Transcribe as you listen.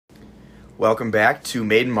Welcome back to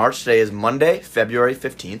Made in March. Today is Monday, February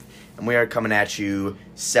 15th, and we are coming at you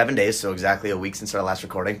 7 days, so exactly a week since our last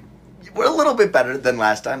recording. We're a little bit better than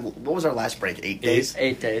last time. What was our last break? 8 days?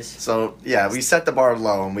 8 days. So, yeah, we set the bar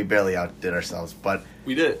low, and we barely outdid ourselves, but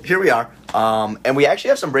we did. Here we are. And we actually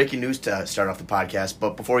have some breaking news to start off the podcast,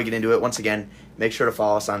 but before we get into it, once again, make sure to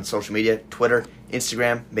follow us on social media, Twitter,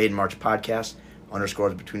 Instagram, Made in March Podcast,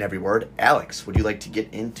 underscores between every word. Alex, would you like to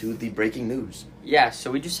get into the breaking news? Yeah, so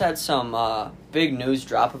we just had some big news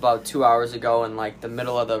drop about 2 hours ago in the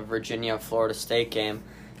middle of the Virginia-Florida State game.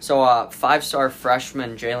 So five-star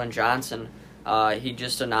freshman Jalen Johnson, he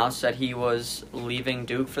just announced that he was leaving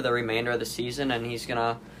Duke for the remainder of the season, and he's going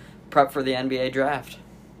to prep for the NBA draft.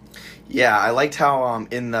 Yeah, I liked how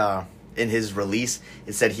in his release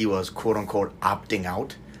it said he was quote-unquote opting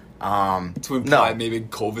out. To imply maybe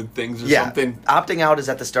COVID things or something. Opting out is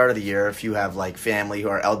at the start of the year if you have family who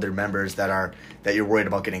are elder members that you're worried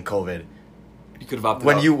about getting COVID. You could have opted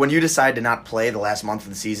out. When you decide to not play the last month of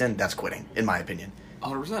the season, that's quitting, in my opinion.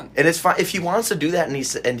 100%. And it's fine if he wants to do that,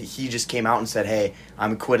 and he just came out and said, "Hey,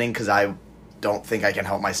 I'm quitting because I don't think I can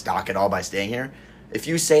help my stock at all by staying here." If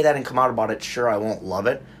you say that and come out about it, sure, I won't love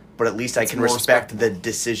it, but at least I can respect the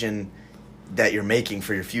decision that you're making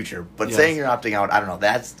for your future. But saying you're opting out, I don't know.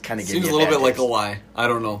 That's kind of seems a little bit like a lie. I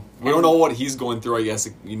don't know. We don't know what he's going through. I guess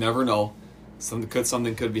you never know.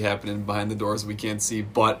 Something could be happening behind the doors we can't see.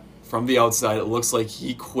 But from the outside, it looks like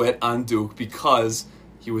he quit on Duke because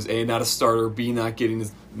he was A, not a starter, B, not getting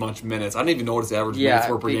as much minutes. I don't even know what his average minutes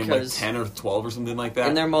were per game, 10 or 12 or something like that.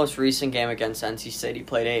 In their most recent game against NC State, he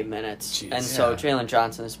played 8 minutes. Jeez. And so Jalen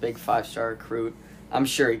Johnson, this big 5-star recruit, I'm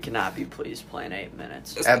sure he cannot be pleased playing 8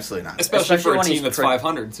 minutes. Absolutely not. Especially for a team that's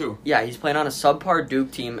 500, too. Yeah, he's playing on a subpar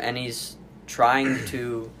Duke team, and he's trying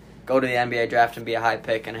to go to the NBA draft and be a high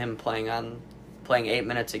pick, and him playing 8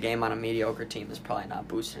 minutes a game on a mediocre team is probably not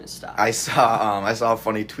boosting his stock. I saw a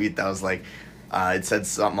funny tweet that was it said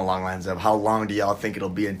something along the lines of, "How long do y'all think it'll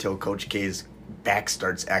be until Coach K's back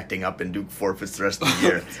starts acting up and Duke forfeits the rest of the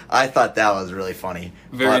year?" I thought that was really funny.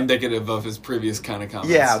 Very indicative of his previous kind of comments.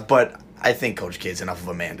 Yeah, but I think Coach K is enough of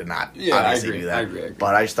a man to not obviously do that. I agree.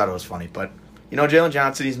 But I just thought it was funny. But, Jalen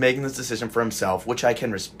Johnson, he's making this decision for himself, which I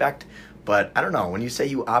can respect. But I don't know. When you say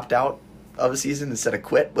you opt out of a season instead of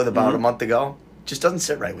quit with about a month to go, it just doesn't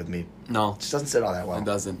sit right with me. No. It just doesn't sit all that well. It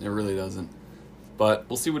doesn't. It really doesn't. But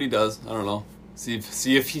we'll see what he does. I don't know. See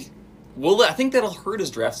if he... Well, I think that'll hurt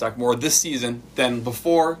his draft stock more this season than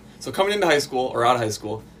before. So coming into high school, or out of high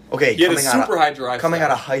school, okay, he had a super high draft coming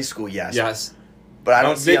stock. out of high school, yes. Yes. But I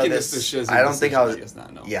don't see how this. I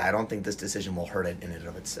don't think this decision will hurt it in and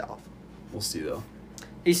of itself. We'll see though.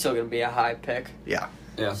 He's still going to be a high pick. Yeah.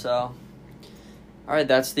 So, all right,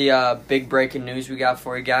 that's the big breaking news we got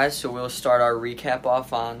for you guys. So we'll start our recap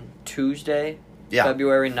off on Tuesday,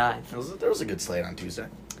 February 9th. There was a good slate on Tuesday.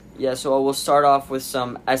 Yeah, so we'll start off with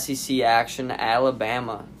some SEC action.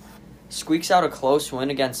 Alabama squeaks out a close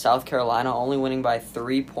win against South Carolina, only winning by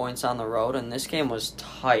 3 points on the road, and this game was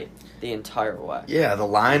tight the entire way. Yeah, the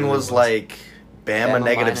line was like Bama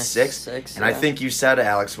 -6. And I think you said,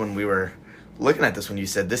 Alex, when we were looking at this, when you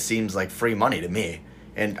said this seems like free money to me.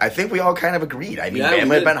 And I think we all kind of agreed. I mean,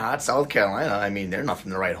 Bama had been hot. South Carolina, I mean, they're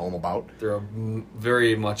nothing to write home about. They're a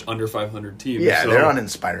very much under 500 team. Yeah, they're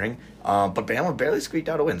uninspiring. But Bama barely squeaked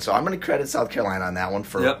out a win. So I'm going to credit South Carolina on that one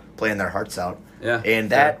for playing their hearts out. Yeah. And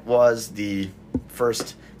that was the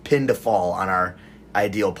first pin to fall on our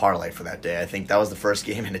ideal parlay for that day. I think that was the first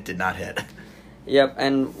game, and it did not hit. Yep,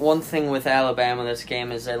 and one thing with Alabama this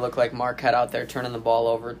game is they look like Marquette out there turning the ball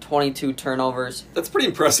over. 22 turnovers. That's pretty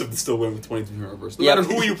impressive to still win with 22 turnovers, no matter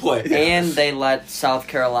who you play. And they let South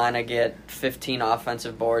Carolina get 15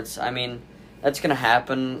 offensive boards. I mean, that's going to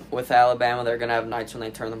happen with Alabama. They're going to have nights when they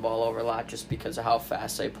turn the ball over a lot just because of how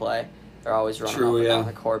fast they play. They're always running up and down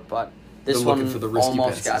the court, but this one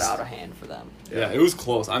almost got out of hand for them. Yeah, it was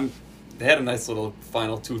close. They had a nice little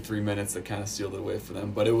final 2-3 minutes that kind of sealed it away for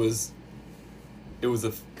them, but it was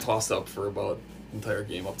a toss-up for about the entire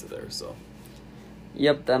game up to there. So,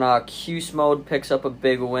 Yep, then Cuse Mode picks up a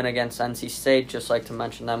big win against NC State. Just like to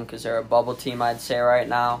mention them because they're a bubble team, I'd say, right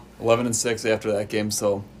now. 11-6 after that game,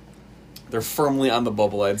 so they're firmly on the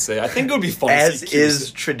bubble, I'd say. I think it would be fun As to see Cuse.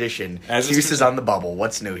 is tradition. Cuse is on the bubble.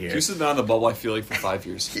 What's new here? Cuse has been on the bubble, I feel like, for 5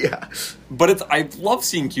 years. Yeah. But I love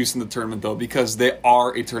seeing Cuse in the tournament, though, because they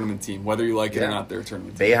are a tournament team. Whether you like it or not, they're a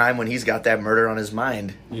tournament team. Boeheim, when he's got that murder on his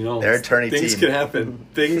mind, they're a tourney team. Things can happen.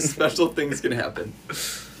 Special things can happen.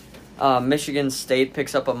 Michigan State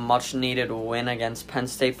picks up a much-needed win against Penn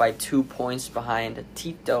State by 2 points behind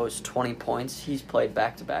Tito's 20 points. He's played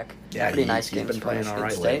back-to-back. Yeah, nice he's games been playing all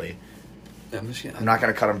right State. lately. Yeah, Michigan. I'm not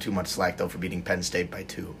going to cut him too much slack, though, for beating Penn State by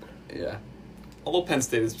 2. Yeah. Although Penn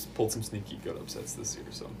State has pulled some sneaky good upsets this year,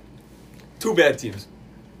 so 2 bad teams.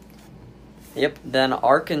 Yep. Then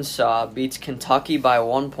Arkansas beats Kentucky by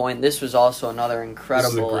 1 point. This was also another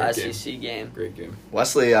incredible SEC game. Great game.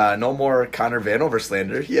 Wesley, no more Connor Vanover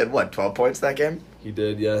slander. He had, 12 points that game? He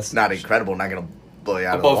did, yes. Not incredible. Not going to blow you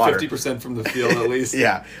out of the water. About 50% from the field, at least.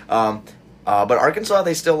 Yeah. But Arkansas,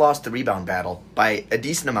 they still lost the rebound battle by a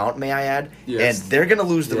decent amount, may I add. Yes. And they're going to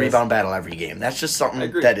lose the rebound battle every game. That's just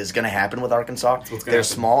something that is going to happen with Arkansas. They're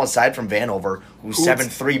small, aside from Vanover, who's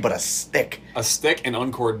 7'3", but a stick. A stick and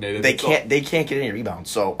uncoordinated. They can't get any rebounds.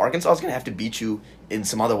 So Arkansas is going to have to beat you in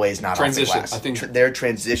some other ways, not off the glass. I think they're a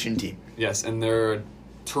transition team. Yes, and they're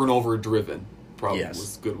turnover driven. Probably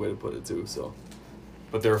was a good way to put it too. So,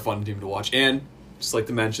 but they're a fun team to watch. And just like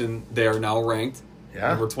to mention, they are now ranked. Yeah.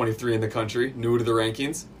 Number 23 in the country, new to the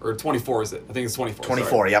rankings. Or 24, is it? I think it's 24.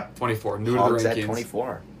 24, yep. 24, new Hogs to the rankings. at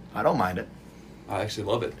 24. I don't mind it. I actually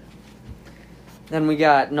love it. Then we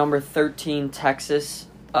got number 13, Texas,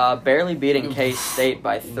 barely beating K-State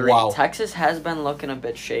by 3. Wow. Texas has been looking a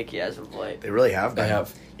bit shaky as of late. They really have been. They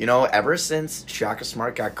have. Ever since Shaka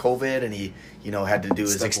Smart got COVID and he, had to do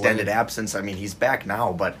his extended absence, he's back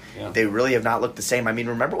now, but they really have not looked the same.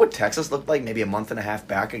 Remember what Texas looked like maybe a month and a half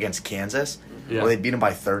back against Kansas? Yeah. Where they beat them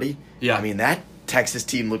by 30? Yeah. That Texas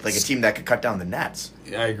team looked like a team that could cut down the nets.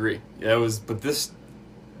 Yeah, I agree. Yeah, it was, but this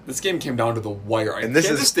game came down to the wire. And this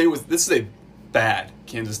is a bad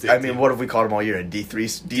Kansas State team. What have we called them all year? A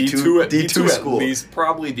D2 D2 school. At least,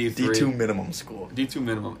 probably D3. D2 minimum school. D2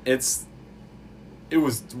 minimum. It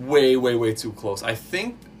was way, way, way too close. I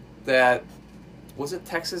think that, was it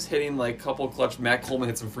Texas hitting a couple clutch? Matt Coleman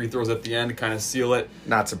hit some free throws at the end to kind of seal it.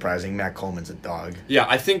 Not surprising. Matt Coleman's a dog. Yeah,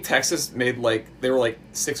 I think Texas made they were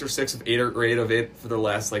 6 or 6 of 8 or 8 of 8 for their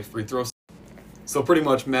last free throws. So pretty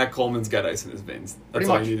much Matt Coleman's got ice in his veins. That's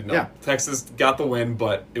all you need to know. Yeah. Texas got the win,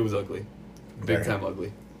 but it was ugly. Big time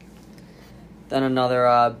ugly. Then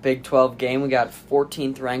another Big 12 game. We got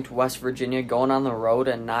 14th ranked West Virginia going on the road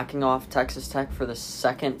and knocking off Texas Tech for the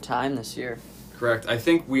second time this year. Correct. I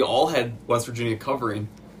think we all had West Virginia covering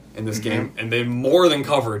in this game, and they more than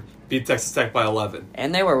covered. Beat Texas Tech by 11.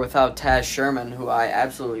 And they were without Taz Sherman, who I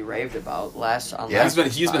absolutely raved about last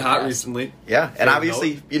He's been hot recently. Yeah, and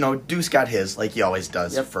obviously, Deuce got his, like he always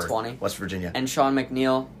does for 20. West Virginia. And Sean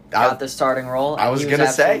McNeil got the starting role. I was going to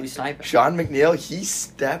say, sniping. Sean McNeil, he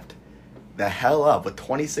stepped the hell up with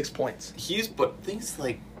 26 points. He's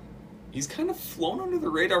kind of flown under the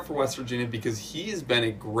radar for West Virginia because he has been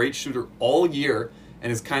a great shooter all year and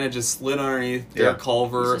has kind of just slid underneath Derek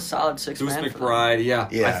Culver. He's a solid Deuce McBride. Yeah.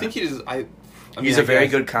 I think he's a very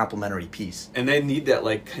good complementary piece. And they need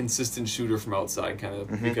that consistent shooter from outside kind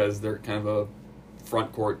of because they're kind of a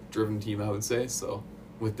front court driven team, I would say. So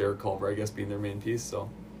with Derek Culver, I guess, being their main piece. So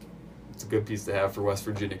it's a good piece to have for West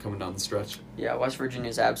Virginia coming down the stretch. Yeah, West Virginia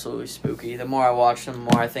is absolutely spooky. The more I watch them,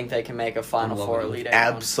 the more I think they can make a Final Four, Elite Eight.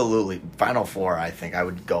 Absolutely. Final Four, I think I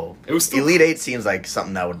would go. Elite Eight seems like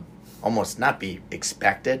something that would almost not be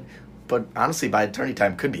expected, but honestly, by eternity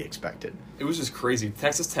time, could be expected. It was just crazy.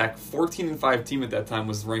 Texas Tech, 14-5 team at that time,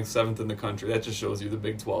 was ranked 7th in the country. That just shows you the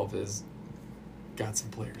Big 12 has got some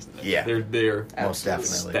players in it. Yeah. They're most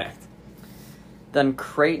definitely stacked. Then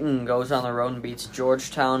Creighton goes on the road and beats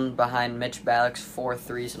Georgetown behind Mitch Ballock's 4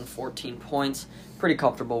 threes and 14 points. Pretty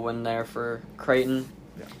comfortable win there for Creighton.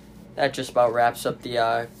 Yeah. That just about wraps up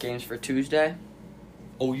the games for Tuesday.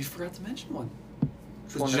 Oh, you forgot to mention one.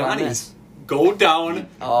 The One Johnnies go down to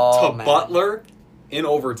Butler in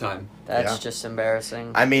overtime. That's just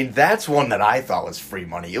embarrassing. That's one that I thought was free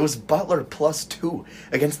money. It was Butler +2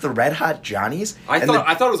 against the Red Hot Johnnies. I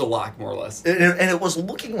thought it was a lock, more or less. And it was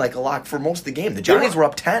looking like a lock for most of the game. The Johnnies were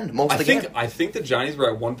up 10 most of the game. I think the Johnnies were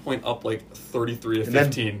at one point up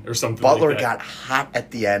 33-15 or something Butler like that. got hot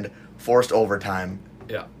at the end, forced overtime.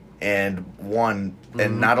 Yeah. And won.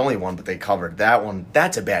 And not only won, but they covered. That one,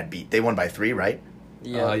 that's a bad beat. They won by 3, right?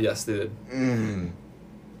 Yeah. Yes, they did.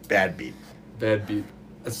 Bad beat. Bad beat.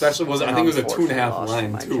 Especially I think it was a 2.5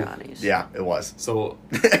 line too. Johnnies. Yeah, it was. So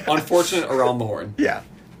unfortunate around the horn. Yeah.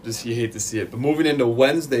 Just you hate to see it. But moving into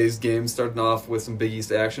Wednesday's game, starting off with some Big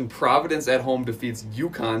East action. Providence at home defeats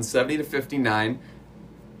UConn 70-59.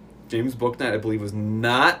 James Bouknight, I believe, was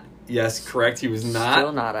not. Yes, correct. He was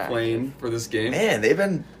not playing for this game.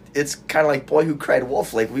 Man, it's kind of like Boy Who Cried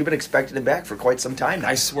Wolf. We've been expecting him back for quite some time now.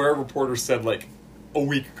 I swear a reporter said a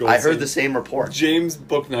week ago. I heard the same report. James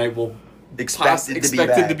Bouknight will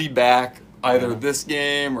expected to be back either this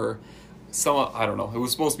game or I don't know. It was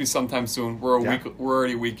supposed to be sometime soon. We're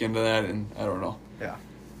already a week into that, and I don't know. Yeah.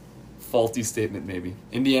 Faulty statement maybe.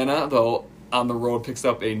 Indiana, though, on the road picks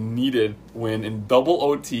up a needed win in double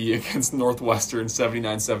OT against Northwestern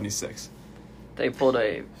 79-76. They pulled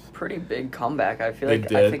a pretty big comeback. I They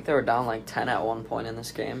think they were down like 10 at one point in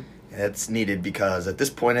this game. It's needed because at this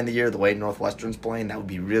point in the year, the way Northwestern's playing, that would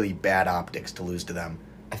be really bad optics to lose to them.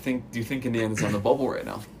 Do you think Indiana's on the bubble right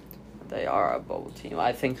now? They are a bubble team.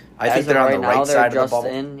 I think they're on the right side of the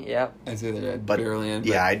bubble. Yep. I'd say they're But, barely in.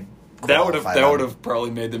 Yeah, that would have probably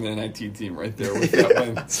made them an NIT team right there with that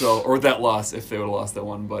win. Or with that loss if they would have lost that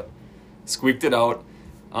one, but squeaked it out.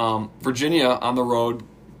 Virginia on the road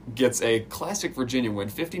gets a classic Virginia win,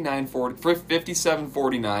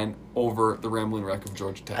 57-49 over the Rambling Wreck of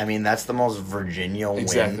Georgia Tech. I mean, that's the most Virginia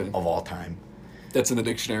win of all time. That's in the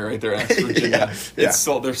dictionary right there. Virginia. They're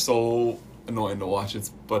so annoying to watch.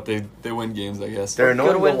 But they win games, I guess. They're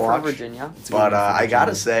annoying Good win to watch, for Virginia. But I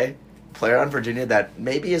gotta say, player on Virginia that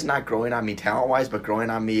maybe is not growing on me talent-wise, but growing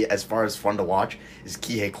on me as far as fun to watch is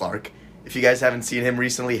Kihei Clark. If you guys haven't seen him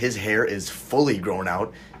recently, his hair is fully grown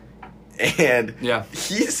out. And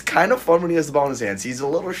he's kind of fun when he has the ball in his hands. He's a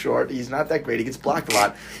little short. He's not that great. He gets blocked a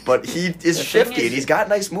lot. But he is shifty, and he's got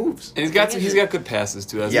nice moves. And he's got good passes,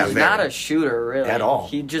 too. He's not a shooter, really. At all.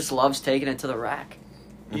 He just loves taking it to the rack.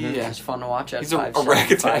 Mm-hmm. Yeah. It's fun to watch at He's 5'7", a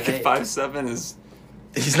rack attack 5'8". at 5'7" is...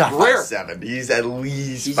 He's not rare. 5'7". He's at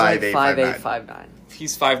least 5'8", like 5'9". 5'9".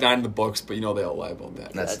 He's 5'9" in the books, but they all lie about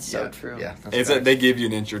that. That's so true. Yeah, they give you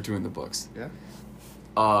an inch or two in the books. Yeah.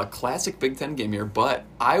 Classic Big Ten game here, but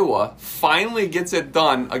Iowa finally gets it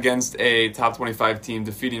done against a top 25 team,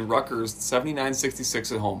 defeating Rutgers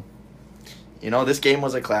 79-66 at home. This game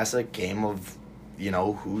was a classic game of,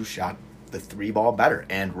 who shot the three ball better.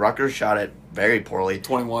 And Rutgers shot it very poorly.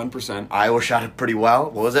 21%. Iowa shot it pretty well.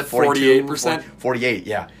 What was it? 48%? 48,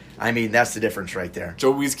 yeah. I mean, that's the difference right there.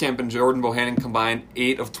 Joe Wieskamp and Jordan Bohannon combined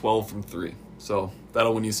 8 of 12 from 3. So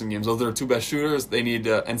that'll win you some games. Those are their two best shooters. They need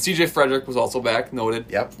and CJ Frederick was also back, noted.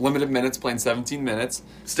 Yep. Limited minutes, playing 17 minutes.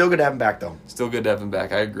 Still good to have him back, though. Still good to have him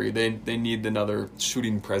back. I agree. They need another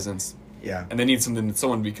shooting presence. Yeah. And they need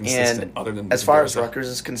someone to be consistent and other than... as far as Rutgers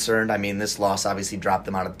is concerned, I mean, this loss obviously dropped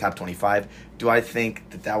them out of the top 25. Do I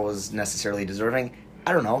think that was necessarily deserving?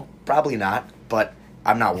 I don't know. Probably not. But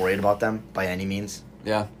I'm not worried about them by any means.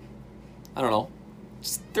 Yeah. I don't know.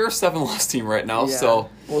 They're a 7-loss team right now, Yeah. so...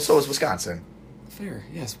 Well, so is Wisconsin. Fair.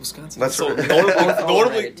 Yes, Wisconsin. That's so right.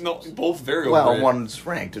 notably, both very well, overrated. one's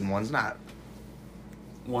ranked and one's not.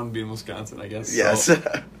 One being Wisconsin, I guess. Yes. So,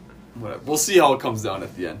 whatever. We'll see how it comes down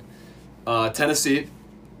at the end. Tennessee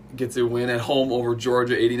gets a win at home over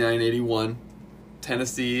Georgia, 89-81.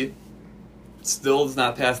 Tennessee still does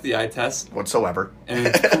not pass the eye test. Whatsoever. And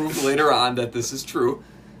it's proved later on that this is true.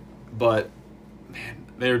 But, man,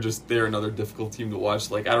 they're another difficult team to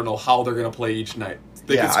watch. Like, I don't know how they're going to play each night.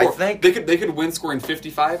 I think they could win scoring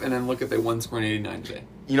 55 and then look at they won scoring 89 today.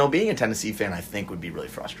 Being a Tennessee fan, I think would be really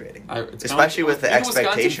frustrating, It's especially with the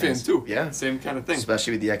expectations. Fan too. Yeah, same kind of thing.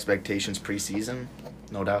 Especially with the expectations preseason,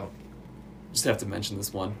 no doubt. Just have to mention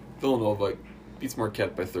this one. Villanova beats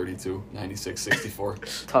Marquette by 32,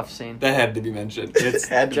 96-64. Tough scene. That had to be mentioned.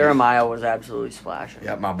 Jeremiah was absolutely splashing.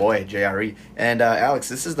 Yeah, my boy, JRE. And Alex,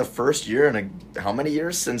 this is the first year in how many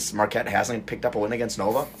years since Marquette hasn't picked up a win against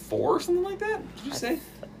Nova? 4 or something like that? Did you say?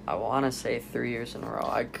 I want to say 3 years in a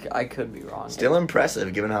row. I could be wrong. Still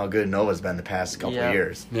impressive given how good Nova's been the past couple of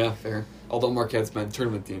years. Yeah, fair. Although Marquette's been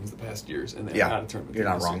tournament teams the past years, and they're not a tournament team.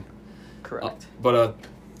 You're not wrong. Correct. But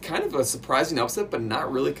kind of a surprising upset, but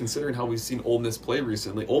not really considering how we've seen Ole Miss play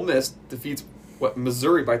recently. Ole Miss defeats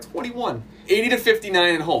Missouri by 21,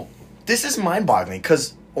 80-59 at home. This is mind-boggling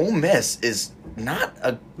because Ole Miss is not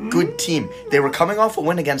a good team. They were coming off a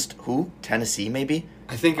win against who? Tennessee, maybe?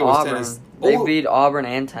 I think it was Auburn. Tennessee. They beat Auburn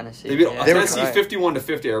and Tennessee. They beat Tennessee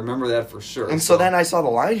 51-50. I remember that for sure. And so then I saw the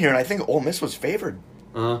line here, and I think Ole Miss was favored.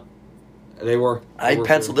 They were. I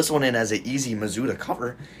penciled this one in as an easy Mizzou to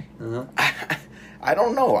cover. Uh-huh. I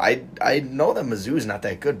don't know. I know that Mizzou is not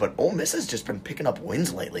that good, but Ole Miss has just been picking up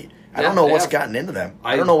wins lately. I don't know what's gotten into them.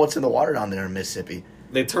 I don't know what's in the water down there in Mississippi.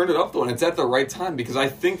 They turned it up, though, and it's at the right time because I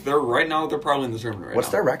think they're probably in the tournament right now. What's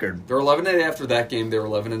their record? They're 11-8 after that game. They were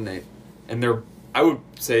 11-8. And they're, I would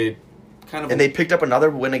say, kind of... And they picked up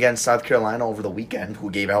another win against South Carolina over the weekend,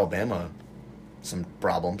 who gave Alabama some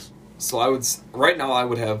problems. So right now I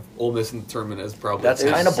would have Ole Miss in the tournament as probably... That's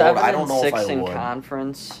kind of bold. I don't know if I 7-6 in would.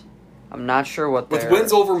 conference. I'm not sure what with their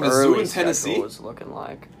wins over Mizzou early and Tennessee schedule was looking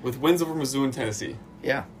like. With wins over Mizzou and Tennessee.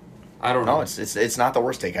 Yeah. I don't know. No, it's not the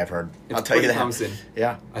worst take I've heard. I'll tell you that. Promising.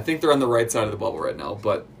 Yeah. I think they're on the right side of the bubble right now,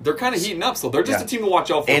 but they're kind of heating up, so they're just a team to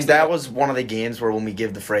watch out for. And that was one of the games where when we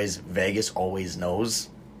give the phrase Vegas always knows.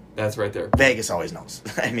 That's right there. Vegas always knows.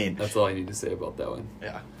 I mean, that's all I need to say about that one.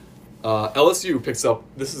 Yeah. LSU picks up.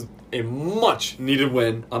 This is a much needed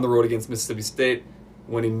win on the road against Mississippi State.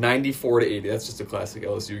 winning 94-80. That's just a classic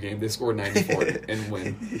LSU game. They scored 94 and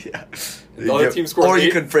win. Yeah. The other team scores or 80.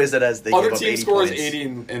 You could phrase it as they other give up team 80 scores points. 80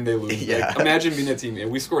 and they lose. Yeah. Like, imagine being a team.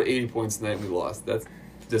 We scored 80 points tonight and we lost. That's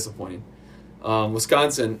disappointing.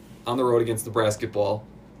 Wisconsin on the road against the basketball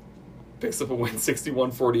picks up a win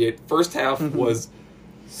 61-48. First half was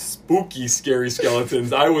spooky, scary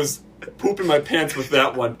skeletons. I was pooping my pants with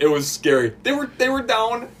that one. It was scary. They were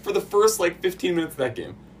down for the first 15 minutes of that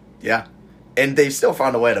game. Yeah. And they still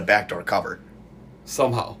found a way to backdoor cover.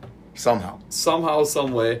 Somehow, some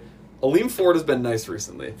way. Aleem Ford has been nice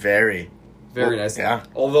recently. Very Nice. Yeah.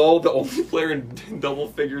 Although the only player in double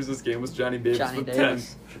figures this game was Johnny Davis with 10.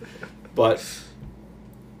 But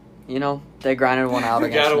they grinded one out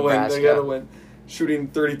against Nebraska. They gotta win. Shooting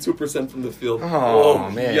 32% from the field. Oh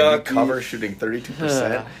man, you yucky. cover shooting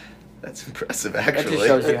 32%. That's impressive, actually. That just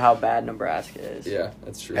shows you how bad Nebraska is. Yeah,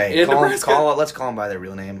 that's true. Hey, let's call them by their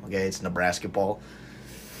real name. Okay, it's Nebraska ball.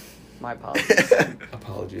 My apologies.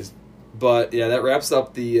 Apologies. But yeah, that wraps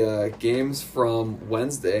up the games from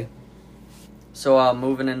Wednesday. So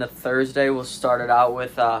moving into Thursday, we'll start it out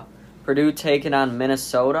with Purdue taking on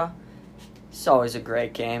Minnesota. It's always a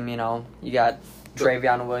great game, You got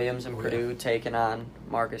Travion Williams and Purdue taking on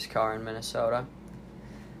Marcus Carr in Minnesota.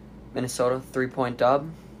 Minnesota 3-point dub.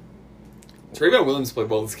 Travion Williams played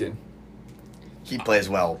well this game. He plays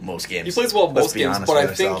well most games. He plays well most games, but I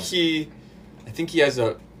think he has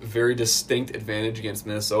a very distinct advantage against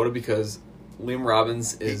Minnesota because Liam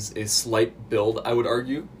Robbins is a slight build, I would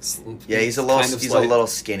argue. Yeah, he's a little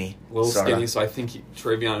skinny. So I think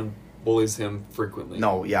Travion bullies him frequently.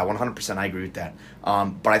 No, yeah, 100%. I agree with that.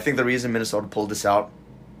 But I think the reason Minnesota pulled this out,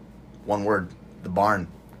 one word, the barn.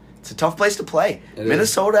 It's a tough place to play.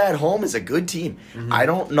 Minnesota at home is a good team. Mm-hmm. I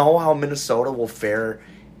don't know how Minnesota will fare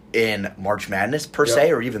in March Madness per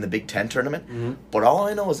se, or even the Big Ten tournament. Mm-hmm. But all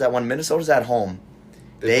I know is that when Minnesota's at home,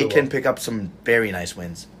 they can pick up some very nice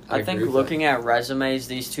wins. I think looking at resumes,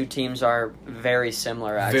 these two teams are very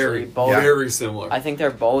similar. Actually, very similar. I think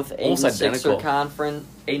they're both 8-6 conference,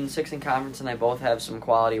 8-6 in conference, and they both have some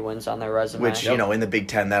quality wins on their resume. Which in the Big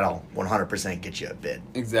Ten, that'll 100% get you a bid.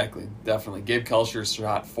 Exactly, definitely. Gabe Kelcher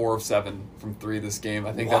shot 4 of 7 from 3 this game.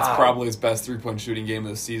 I think that's probably his best 3-point shooting game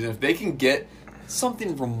of the season. If they can get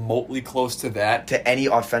something remotely close to that, to any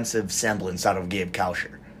offensive semblance out of Gabe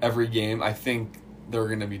Kelcher every game, I think they're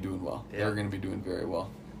going to be doing well. Yeah. They're going to be doing very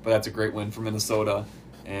well. But that's a great win for Minnesota,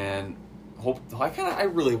 and I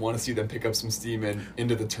really want to see them pick up some steam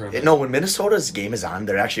into the tournament. No, when Minnesota's game is on,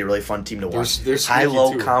 they're actually a really fun team to watch. They're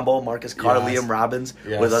high-low combo, Marcus Carr, Liam Robbins,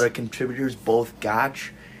 with other contributors, both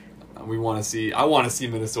Gotch. I want to see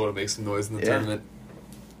Minnesota make some noise in the tournament.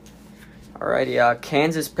 Alrighty,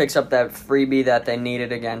 Kansas picks up that freebie that they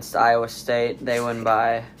needed against Iowa State. They win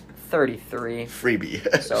by 33.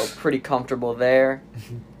 Freebie. So pretty comfortable there.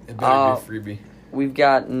 It better be freebie. We've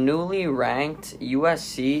got newly ranked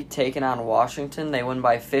USC taking on Washington. They win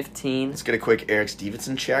by 15. Let's get a quick Erik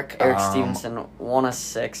Stephenson check. Erik Stephenson, 1 of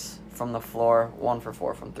 6 from the floor, 1 for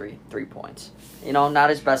 4 from 3 points. Not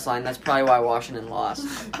his best line. That's probably why Washington lost.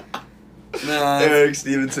 Erik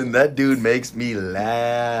Stephenson, that dude makes me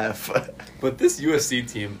laugh. But this USC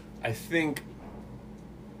team, I think,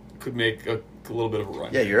 could make a little bit of a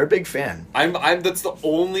run. Yeah, you're a big fan. I'm. That's the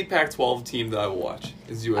only Pac-12 team that I will watch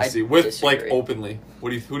is USC openly. Who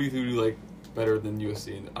do you like better than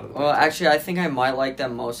USC out of the Pac-12? Well, actually, I think I might like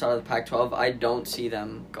them most out of the Pac-12. I don't see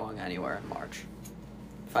them going anywhere in March,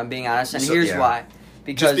 if I'm being honest. And here's why.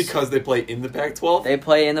 Just because they play in the Pac-12? They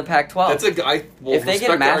play in the Pac-12. That's a guy. If they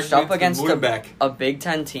get matched up against a Big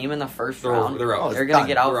Ten team in the first round, they're out. They're going to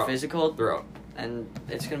get out physical. They're out. And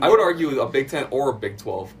it's going to be... I would argue a Big Ten or a Big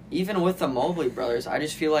 12. Even with the Mobley brothers, I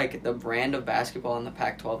just feel like the brand of basketball in the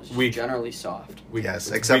Pac-12 is just generally soft. Yes,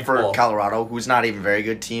 except for Colorado, who's not even a very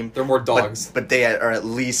good team. They're more dogs. But they are at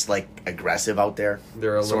least, aggressive out there.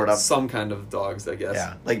 They're some kind of dogs, I guess.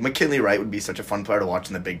 Yeah, McKinley Wright would be such a fun player to watch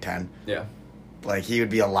in the Big Ten. Yeah. He would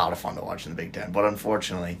be a lot of fun to watch in the Big Ten. But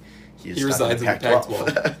unfortunately, he resides in the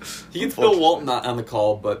Pac-12. He gets Bill Walton on the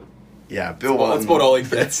call, but... Yeah, Bill Walton. That's about all he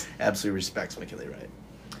gets. Absolutely respects McKinley Wright.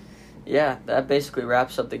 Yeah, that basically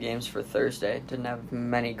wraps up the games for Thursday. Didn't have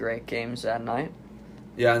many great games that night.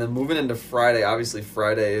 Yeah, and then moving into Friday, obviously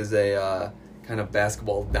Friday is a kind of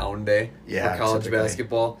basketball down day for college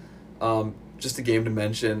basketball. Just a game to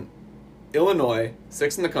mention. Illinois,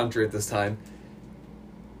 6th in the country at this time,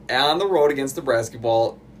 on the road against Nebraska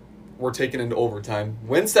ball, we're taken into overtime.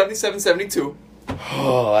 Win 77-72.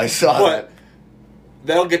 Oh, I saw that.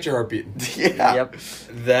 That'll get your heart beating. Yeah. Yep.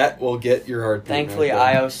 That will get your heart beating. Thankfully,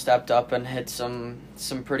 Io stepped up and hit some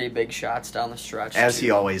pretty big shots down the stretch. As he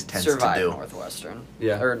always tends to do. Survive Northwestern.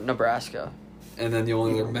 Yeah. Or Nebraska. And then the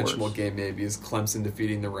only other Even mentionable worse. game maybe is Clemson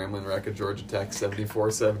defeating the Ramblin' Wreck of Georgia Tech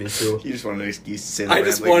 74-72. You just wanted an excuse to say I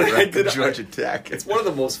just wanted- I did- Georgia Tech. It's one of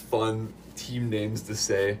the most fun team names to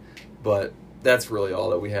say, but that's really all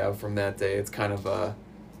that we have from that day. It's kind of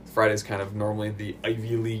Friday's kind of normally the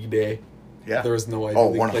Ivy League day. Yeah. There was no Ivy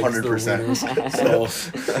League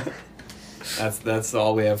 100%. So that's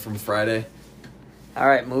all we have from Friday. All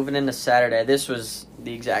right, moving into Saturday. This was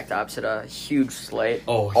the exact opposite. A huge slate.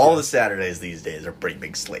 Oh, All yeah. the Saturdays these days are pretty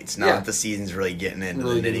big slates. Now Yeah. that the season's really getting into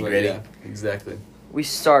Really the good nitty way, gritty. yeah, exactly. We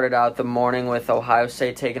started out the morning with Ohio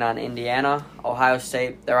State taking on Indiana. Ohio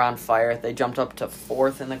State, they're on fire. They jumped up to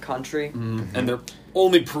 4th in the country. And they're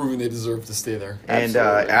only proving they deserve to stay there. And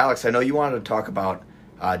Absolutely. Alex, I know you wanted to talk about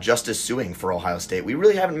Justice Suing for Ohio State. We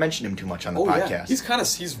really haven't mentioned him too much on the podcast. Yeah.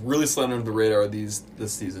 He's really slid under the radar this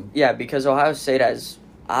season. Yeah, because Ohio State has,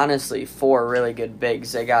 honestly, 4 really good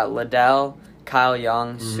bigs. They got Liddell, Kyle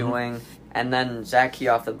Young, Suing, and then Zach Key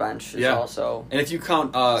off the bench is also... And if you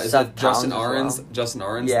count, is Seth it Justin Towns as Ahrens? well. Justin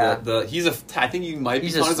Ahrens? Yeah. I think he might be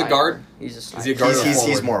He's counted as a sniper. guard. He's a sniper. Is he a guard or a He's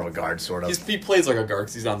forward? more of a guard, sort of. He plays like a guard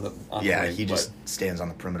because he's on the Yeah, wing, he but- just stands on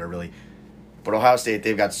the perimeter, really. But Ohio State,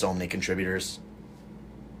 they've got so many contributors.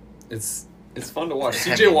 It's fun to watch. I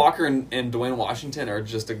C.J. mean- Walker and Dwayne Washington are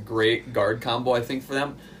just a great guard combo, I think, for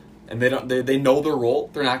them. And they know their role.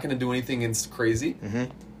 They're not going to do anything crazy. Mm-hmm.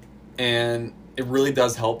 And it really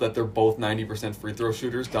does help that they're both 90% free throw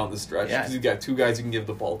shooters down the stretch. Yeah. Because you've got 2 guys you can give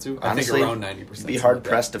the ball to. Honestly, I think around 90%. You'd be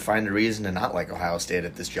hard-pressed to find a reason to not like Ohio State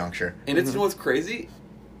at this juncture. And it's, you know what's crazy?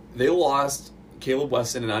 They lost Caleb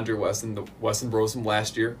Weston and Andre Weston, the Weston Bros from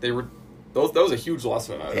last year. That was a huge loss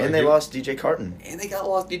for them. And they lost DJ Carton. And they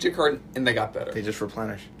lost DJ Carton, and they got better. They just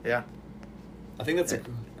replenished. Yeah. I think it's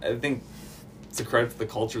a credit to the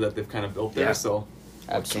culture that they've kind of built there. Yeah. So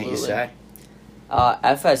Absolutely. Can't you say?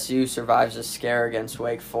 FSU survives a scare against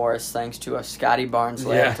Wake Forest thanks to a Scotty Barnes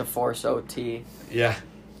layup Yeah. to force OT. yeah,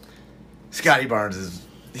 Scotty Barnes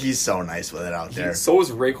he's so nice with it out there. so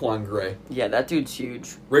is Raekwon Gray. Yeah, that dude's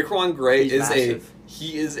huge. Raekwon Gray He's is massive.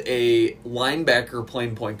 he is a linebacker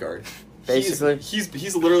playing point guard. Basically.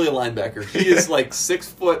 He's literally a linebacker. He is like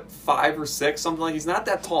 6'5" or 6", something like. He's not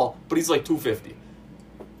that tall, but he's like 250.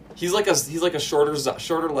 He's like a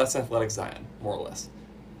shorter, less athletic Zion, more or less.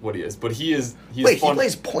 What he is, but he's Wait, fun. he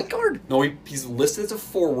plays point guard? No, he's listed as a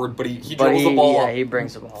forward, but he But dribbles the ball yeah, up. he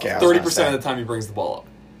brings the ball. Okay. up. 30% of the time he brings the ball up.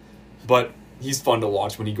 But he's fun to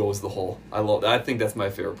watch when he goes to the hole. I think that's my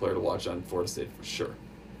favorite player to watch on Florida State for sure.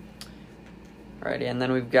 Alrighty, and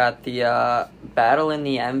then we've got the battle in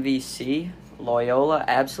the MVC. Loyola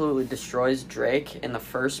absolutely destroys Drake in the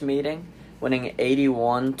first meeting, winning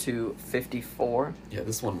 81-54. Yeah,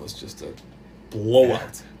 this one was just a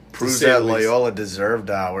blowout. Proves to say that the least. Loyola deserved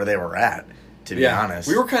where they were at, to be honest.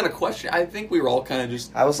 We were kind of questioning. I think we were all kind of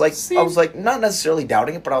just. I was like, not necessarily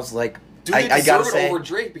doubting it, but I was like, Do they I gotta deserve it say, over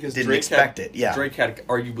Drake because didn't Drake expect had, it, yeah. Drake had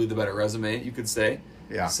arguably the better resume, you could say.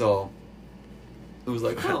 Yeah. So it was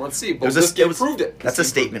like, let's see. But It was a- this it game was- proved it. That's a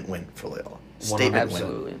statement win for Loyola. Statement win.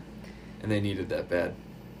 Absolutely. And they needed that bad.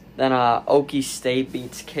 Then Okie State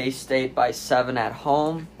beats K-State by 7 at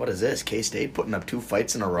home. What is this? K-State putting up 2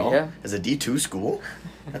 fights in a row Yeah. as a D2 school?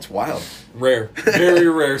 That's wild. Rare. Very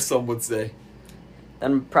rare, some would say.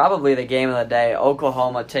 Then probably the game of the day,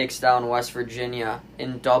 Oklahoma takes down West Virginia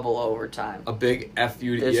in double overtime. A big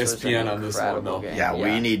FU to This was ESPN an on this one, incredible though. game. Yeah, Yeah.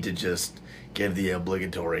 we need to just give the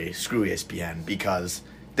obligatory screw ESPN because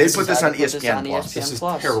they This put is- this on Put this ESPN on Plus. ESPN. This is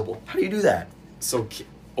Plus. terrible. How do you do that? So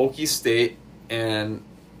Okie State and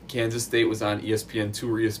Kansas State was on ESPN2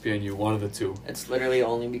 or ESPNU, one of the two. It's literally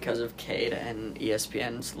only because of Cade and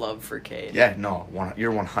ESPN's love for Cade. Yeah, no,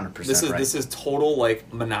 you're 100% right. This is total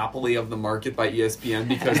like monopoly of the market by ESPN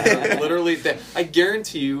because literally, I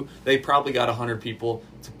guarantee you, they probably got 100 people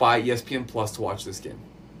to buy ESPN Plus to watch this game.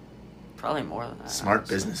 Probably more than that. Smart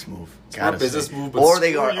honestly. business move. Smart Gotta business say. move, but or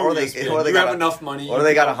they screw got, you, or they, ESPN. or they You got have enough money, or you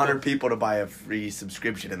they got can help 100 them. people to buy a free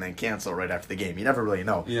subscription and then cancel right after the game. You never really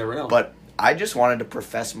know. You never know. But I just wanted to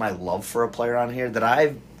profess my love for a player on here that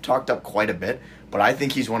I've talked up quite a bit, but I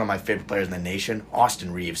think he's one of my favorite players in the nation,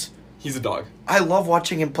 Austin Reaves. He's a dog. I love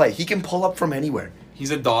watching him play. He can pull up from anywhere. He's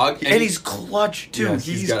a dog, And he's clutch, too. Yes,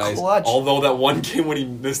 he's got eyes. clutch. Although that one game when he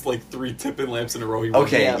missed like 3 tip-in lamps in a row, he won.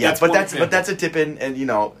 Okay, Yeah, yeah, but one that's example. a tip in, and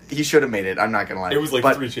He should have made it. I'm not gonna lie. It was like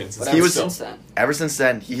But 3 chances. But He ever was- since then, Ever since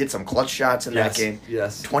then, he hit some clutch shots in that game.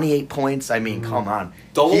 Yes. 28 points. I mean, come on.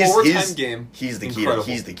 Double He's- overtime he's- game. He's the Incredible.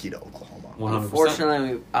 key. He's the key to Oklahoma. 100%.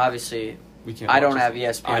 unfortunately, obviously, We can't I don't watch have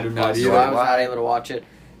this. ESPN I do not Plus, either. so I was Why? not able to watch it.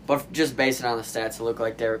 But just based on the stats, it looked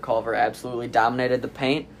like Derek Culver absolutely dominated the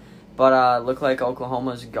paint. But looked like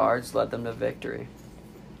Oklahoma's guards led them to victory.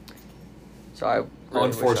 So really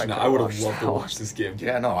wish Unfortunate. I could've would have watched loved that to one. watch this game.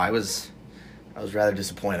 Yeah, no, I was rather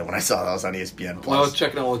disappointed when I saw that was on ESPN+. When I was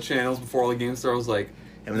checking all the channels before all the games started, I was like,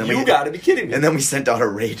 And then you got to be kidding me. And then we sent out a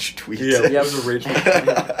rage tweet. Yeah, it was a rage tweet.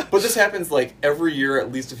 But this happens like every year,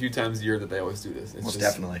 at least a few times a year that they always do this. It's Most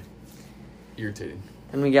just definitely. irritating.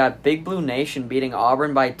 And we got Big Blue Nation beating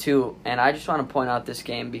Auburn by 2. And I just want to point out this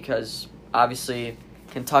game because obviously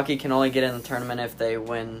Kentucky can only get in the tournament if they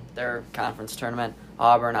win their conference tournament.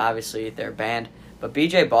 Auburn, obviously, they're banned. But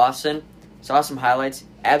BJ Boston, saw some highlights,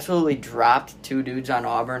 absolutely dropped 2 dudes on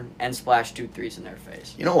Auburn and splashed 2 threes in their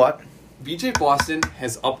face. You know what? BJ Boston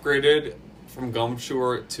has upgraded from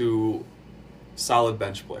gumshoe to solid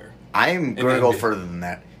bench player. I'm going to go further than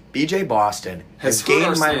that. BJ Boston has hurt our gained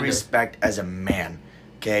my standard. respect as a man.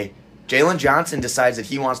 Okay? Jalen Johnson decides that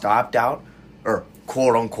he wants to opt out, or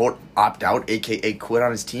quote-unquote opt out, a.k.a. quit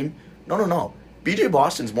on his team. No. BJ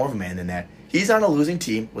Boston's more of a man than that. He's on a losing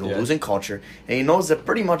team with a losing culture, and he knows that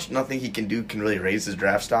pretty much nothing he can do can really raise his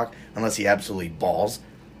draft stock unless he absolutely balls.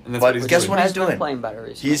 And that's But what he's guess doing. what he's Has been doing? playing better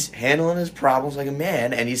recently. He's handling his problems like a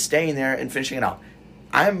man, and he's staying there and finishing it out.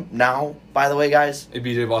 I'm now, by the way, guys, A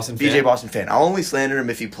BJ Boston fan. BJ Boston fan. I'll only slander him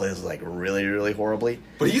if he plays like really, really horribly.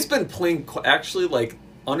 But he's been playing actually like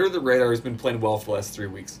under the radar. He's been playing well for the last 3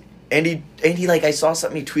 weeks. And he like, I saw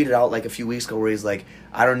something he tweeted out like a few weeks ago where he's like,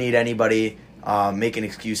 I don't need anybody making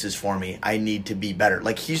excuses for me. I need to be better.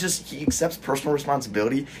 Like he accepts personal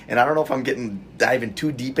responsibility. And I don't know if I'm diving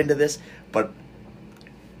too deep into this, but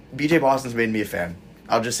BJ Boston's made me a fan.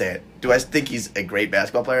 I'll just say it. Do I think he's a great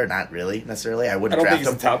basketball player? Not really, necessarily. I I wouldn't don't think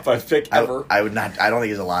draft he's a him. top 5 pick ever. I would not. I don't think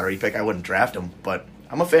he's a lottery pick. I wouldn't draft him, but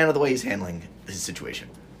I'm a fan of the way he's handling his situation.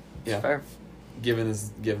 Yeah, fair. given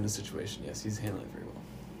his situation, yes, he's handling it very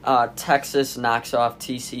well. Texas knocks off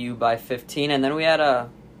TCU by 15, and then we had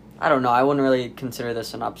I don't know, I wouldn't really consider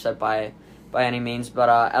this an upset by any means, but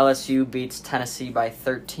LSU beats Tennessee by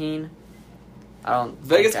 13. I don't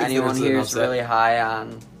Vegas think considers anyone it an here is upset. really high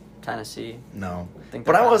on Tennessee. No, think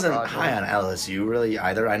but they're I kinda wasn't fraudulent. high on LSU really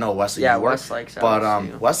either. I know Wesley. Yeah, you were, Wes likes but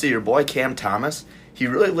LSU. Wesley, your boy Cam Thomas, he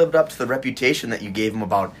really lived up to the reputation that you gave him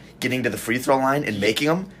about getting to the free throw line and making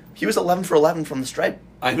them. He was 11 for 11 from the stripe.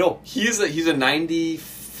 I know he's a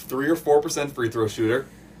 93 or 4% free throw shooter,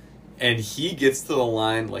 and he gets to the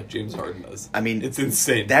line like James Harden does. I mean, it's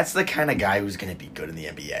insane. That's the kind of guy who's going to be good in the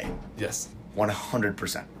NBA. Yes.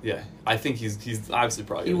 100%. Yeah, I think he's obviously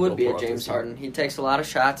probably. He gonna would go be a pro after James this year. Harden. He takes a lot of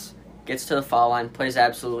shots, gets to the foul line, plays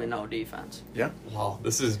absolutely no defense. Yeah. Wow,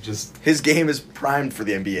 this is just His game is primed for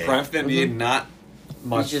the NBA. prime for the NBA. Not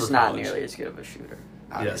much. He's just for not college. nearly as good of a shooter,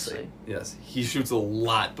 Yes, obviously. yes, he shoots a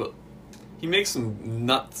lot, but he makes some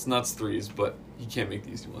nuts threes, but he can't make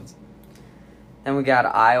the easy ones. Then we got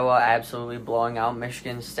Iowa absolutely blowing out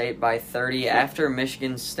Michigan State by 30 after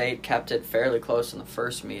Michigan State kept it fairly close in the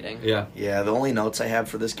first meeting. Yeah, Yeah, the only notes I had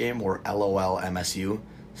for this game were LOL MSU.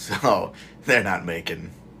 So they're not making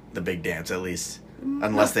the big dance, at least,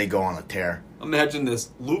 unless they go on a tear. imagine this: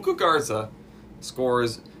 Luka Garza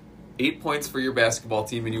scores 8 points for your basketball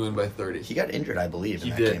team, and you win by 30. He got injured, I believe, in He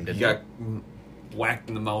that did. game, didn't He got whacked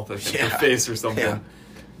in the mouth, I think, or Yeah. face or something. Yeah.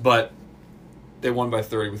 But they won by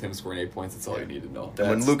 30 with him scoring 8 points. That's all you need to know.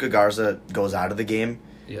 When Luka Garza goes out of the game,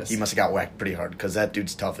 yes, he must have got whacked pretty hard because that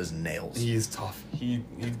dude's tough as nails. He's tough. He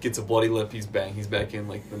gets a bloody lip. He's back in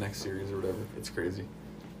like the next series or whatever. It's crazy.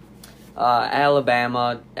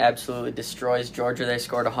 Alabama absolutely destroys Georgia. They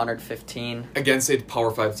scored 115. Against a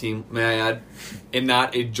Power 5 team, may I add, and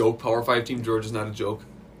not a joke Power 5 team. Georgia's not a joke.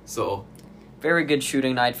 So Very good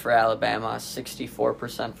shooting night for Alabama.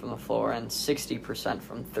 64% from the floor and 60%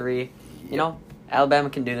 from three. You know, Alabama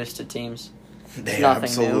can do this to teams. They nothing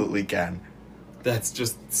absolutely can. that's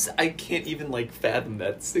just, I can't even like fathom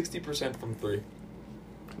that. 60% from 3.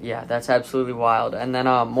 Yeah, that's absolutely wild. And then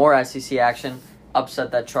more SEC action.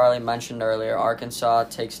 Upset that Charlie mentioned earlier. Arkansas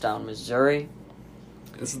takes down Missouri.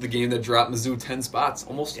 This is the game that dropped Mizzou 10 spots.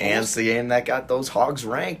 Almost. And it's the game that got those Hogs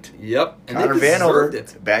ranked. Yep. And Connor they deserved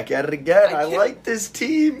Vanover, it. back at it again. I I can't- like this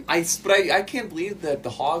team. But I can't believe that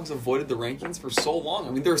the Hogs avoided the rankings for so long.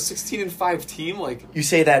 I mean, they're a 16-5 team. Like, You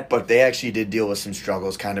say that, but they actually did deal with some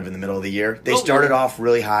struggles kind of in the middle of the year. They Oh, started yeah. off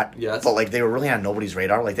really hot, Yes. but like they were really on nobody's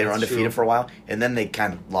radar. Like they were That's undefeated true. for a while, and then they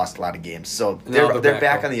kind of lost a lot of games. So Now they're they're back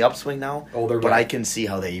back, on the upswing now. Oh, they're but back. I can see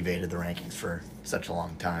how they evaded the rankings for such a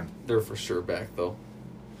long time. they're for sure back though.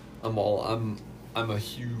 I'm a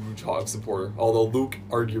huge Hog supporter. Although Luke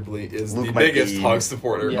arguably is Luke the might biggest be- Hog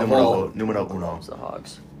supporter Yeah, of all. Numero uno. Loves the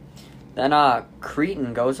Hogs. Then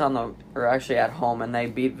Creighton goes actually at home, and they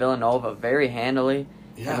beat Villanova very handily.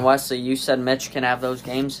 Yeah. And Wesley, you said Mitch can have those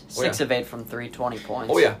games. Oh, yeah. 6 of 8 from 3, 20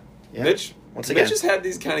 points. Oh yeah. Yeah. Mitch. Once again. Mitch has had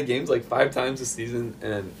these kind of games like 5 times this season,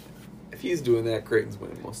 and if he's doing that, Creighton's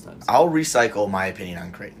winning most times. I'll recycle my opinion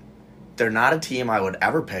on Creighton. They're not a team I would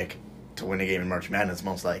ever pick to win a game in March Madness,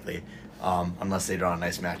 most likely, unless they draw a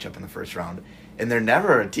nice matchup in the first round. And they're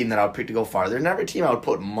never a team that I would pick to go far. They're never a team I would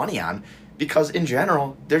put money on because, in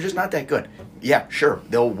general, they're just not that good. Yeah, sure,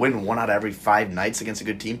 they'll win 1 out of every 5 nights against a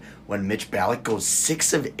good team when Mitch Ballack goes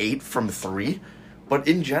 6 of 8 from 3. But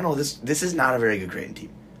in general, this is not a very good Creighton team.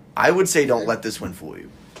 I would say don't let this win fool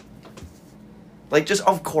you. Like, just,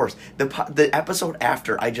 of course, the episode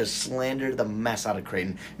after, I just slandered the mess out of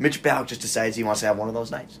Creighton. Mitch Ballack just decides he wants to have one of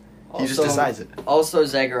those nights. He just decides it. Also,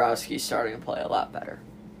 Zagorowski's starting to play a lot better.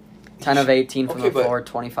 10 of 18 from the floor,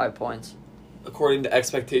 25 points. According to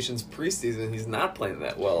expectations preseason, he's not playing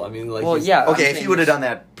that well. I mean, like, okay, if he would have done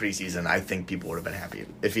that preseason, I think people would have been happy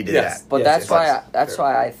if he did that. But that's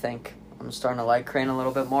why I think I'm starting to like Creighton a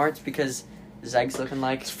little bit more. It's because Zeg's looking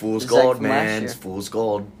like it's fool's gold, man. It's fool's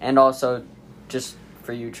gold. And also, just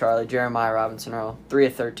for you, Charlie, Jeremiah Robinson-Earl, 3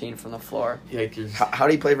 of 13 from the floor. Yikers. How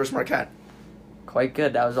do you play versus Marquette? Quite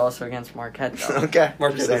good. That was also against Marquette, though. Okay.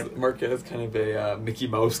 Marquette is kind of a Mickey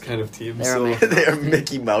Mouse kind of team. They're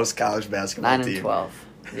Mickey Mouse college basketball 9 team. and 12.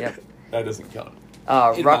 Yep. That doesn't count.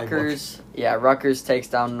 Rutgers takes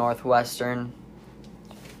down Northwestern.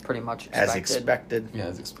 Pretty much expected. As expected. Yeah,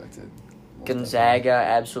 as expected. Gonzaga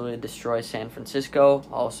absolutely destroys San Francisco.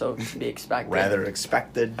 Also to be expected. Rather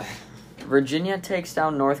expected. Virginia takes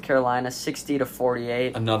down North Carolina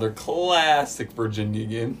 60-48. Another classic Virginia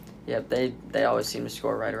game. Yep, they always seem to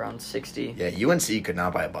score right around 60. Yeah, UNC could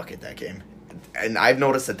not buy a bucket that game. And I've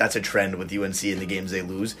noticed that that's a trend with UNC in the games they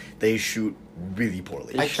lose. They shoot really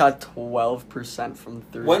poorly. They shot 12% from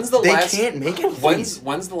 3. They can't make it.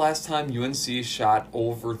 When's the last time UNC shot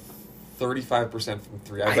over 35% from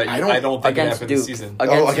 3? I don't think it happened this season.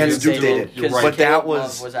 Against Duke they did. You're right. But that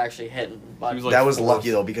was actually hitting. That was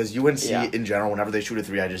lucky, though, because UNC, in general, whenever they shoot a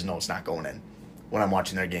 3, I just know it's not going in when I'm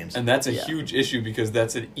watching their games. And that's a huge issue because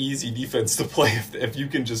that's an easy defense to play if you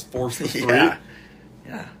can just force the 3.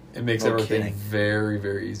 Yeah. It makes everything very,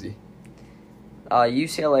 very easy.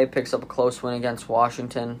 UCLA picks up a close win against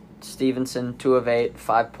Washington. Stephenson, 2 of 8,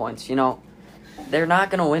 5 points. You know, they're not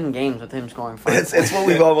going to win games with him scoring 5 points. It's what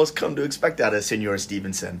we've almost come to expect out of Senor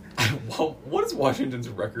Stephenson. Well, what is Washington's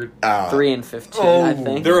record? 3 and 15, I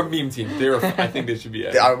think. They're a meme team. I think they should be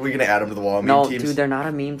added. Are we going to add them to the wall? No, dude, they're not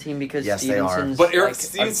a meme team because Stevenson's... But Erik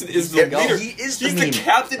Stephenson is the leader. He's the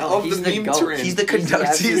captain of the meme train. He's the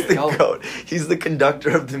conductor. He's the goat. He's the conductor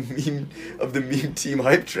of the meme team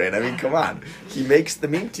hype train. I mean, come on. He makes the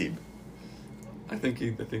meme team. I think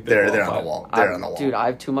they're on the wall. They're on the wall. Dude, I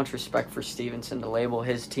have too much respect for Stevenson to label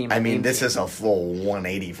his team. I mean, this is a full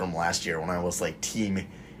 180 from last year when I was like team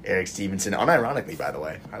Erik Stephenson. Unironically, by the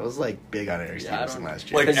way, I was like big on Erik Stephenson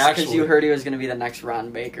last year. Because you heard he was going to be the next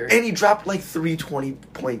Ron Baker, and he dropped like 3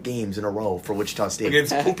 20-point games in a row for Wichita State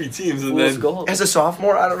against poopy teams, and Fool's then gold. As a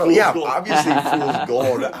sophomore, I don't know. Fool's gold. Obviously fool's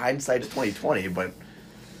gold. Hindsight's 2020, but.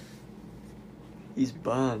 He's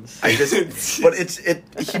buns. He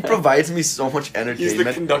provides me so much entertainment. He's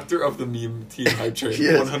the conductor of the meme team hype train,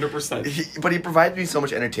 100%. But he provides me so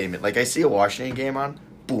much entertainment. Like, I see a Washington game on,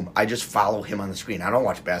 boom, I just follow him on the screen. I don't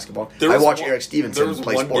watch basketball. I watch Erik Stephenson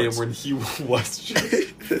play sports. There was one game when he was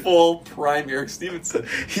just full prime Erik Stephenson.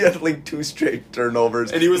 He had like 2 straight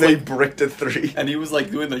turnovers, and he was like bricked a 3. And he was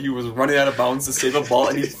like doing that. He was running out of bounds to save a ball,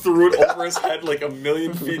 and he threw it over his head like a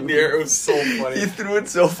million feet in the air. It was so funny. He threw it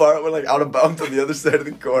so far it went like out of bounds on the other side of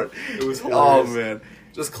the court. It was hilarious. Oh man.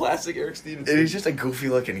 Just classic Erik Stephenson. And he's just a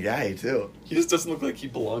goofy-looking guy, too. He just doesn't look like he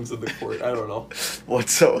belongs in the court. I don't know.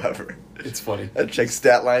 Whatsoever. It's funny. I check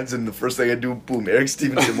stat lines, and the first thing I do, boom, Erik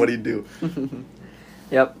Stephenson, what do you do?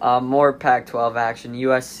 Yep, more Pac-12 action.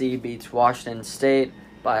 USC beats Washington State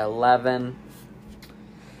by 11.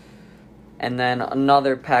 And then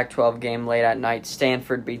another Pac-12 game late at night.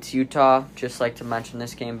 Stanford beats Utah. Just like to mention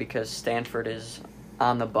this game because Stanford is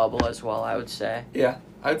on the bubble as well, I would say. Yeah,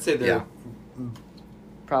 I'd say they're...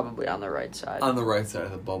 Probably on the right side. On the right side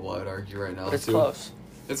of the bubble, I'd argue right now. But it's close.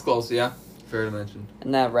 It's close, yeah. Fair to mention.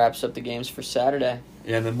 And that wraps up the games for Saturday.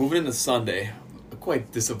 Yeah, and then moving into Sunday, a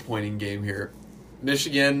quite disappointing game here.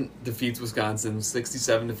 Michigan defeats Wisconsin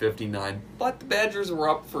 67-59, but the Badgers were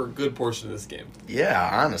up for a good portion of this game. Yeah,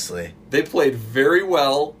 honestly. They played very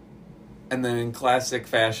well, and then in classic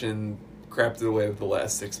fashion, crapped it away with the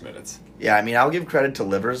last 6 minutes. Yeah, I mean, I'll give credit to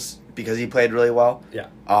Livers because he played really well. Yeah.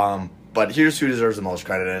 But here's who deserves the most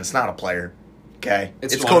credit, and it's not a player, okay?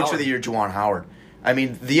 It's Coach Howard. of the Year, Juwan Howard. I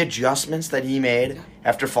mean, the adjustments that he made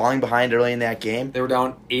after falling behind early in that game. They were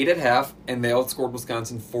down 8 at half, and they outscored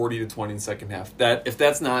Wisconsin 40-20 in the second half. If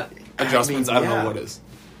that's not adjustments, I don't know what is.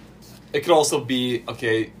 It could also be,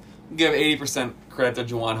 okay, give 80% credit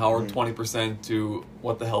to Juwan Howard, 20% to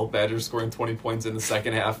what the hell, Badgers scoring 20 points in the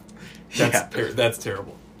second half. That's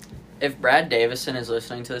terrible. If Brad Davison is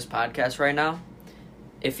listening to this podcast right now,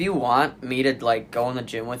 if you want me to go in the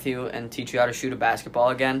gym with you and teach you how to shoot a basketball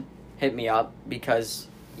again, hit me up because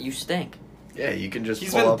you stink. Yeah, you can just.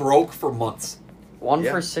 He's been broke for months. 1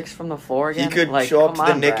 for 6 from the floor again. He could show up to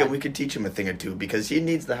the Nick Brad. and we could teach him a thing or two because he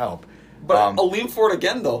needs the help. But Aleem Ford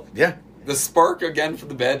again, though. Yeah. The spark again for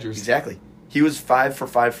the Badgers. Exactly. He was 5 for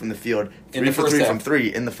 5 from the field, 3 for 3 from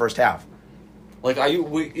 3 in the first half.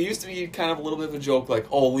 It used to be kind of a little bit of a joke,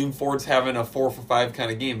 Aleem Ford's having a 4 for 5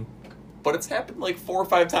 kind of game. But it's happened 4 or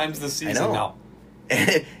 5 times this season now.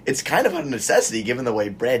 It's kind of a necessity given the way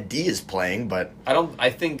Brad D is playing, but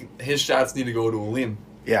I think his shots need to go to Aleem.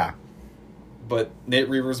 Yeah. But Nate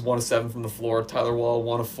Reaves 1 of 7 from the floor. Tyler Wall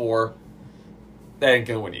 1 of 4. That ain't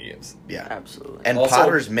gonna win you games. Yeah, absolutely. And also,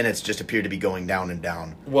 Potter's minutes just appear to be going down and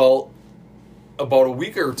down. Well, about a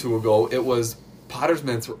week or two ago, it was Potter's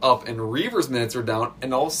minutes were up and Reaves' minutes are down,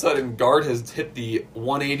 and all of a sudden, guard has hit the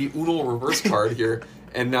 180 Uno reverse card here,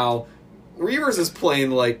 and now Reaves is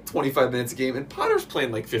playing 25 minutes a game, and Potter's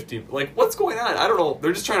playing 15. What's going on? I don't know.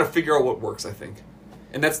 They're just trying to figure out what works, I think.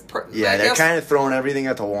 And that's they're kind of throwing everything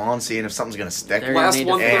at the wall and seeing if something's going to stick. Last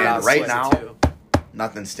 1/3 and right now,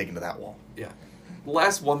 nothing's sticking to that wall. Yeah. The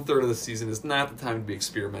last 1/3 of the season is not the time to be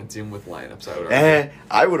experimenting with lineups, I would argue.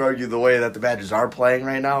 I would argue the way that the Badgers are playing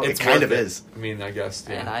right now, it kind of is. I mean, I guess,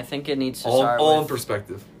 yeah. And I think it needs to start all with in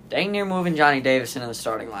perspective. Dang near moving Johnny Davis into the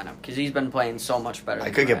starting lineup because he's been playing so much better.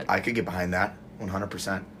 I could get behind that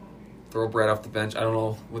 100%. Throw Brad off the bench. I don't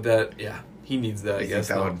know. With that, yeah, he needs that. I guess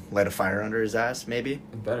that would light a fire under his ass, maybe.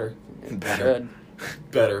 Better.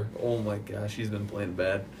 Better. Oh my gosh, he's been playing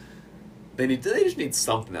bad. They just need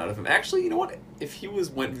something out of him. Actually, you know what? If he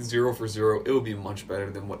went 0 for 0, it would be much better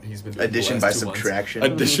than what he's been doing. Addition by subtraction.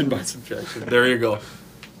 Addition by subtraction. There you go.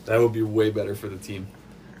 That would be way better for the team.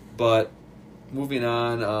 But moving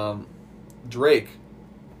on, Drake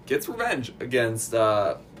gets revenge against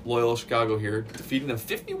Loyola Chicago here, defeating them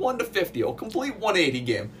 51-50, a complete 180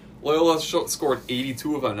 game. Loyola scored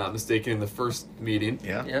 82, if I'm not mistaken, in the first meeting.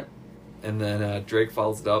 Yeah. Yep. And then Drake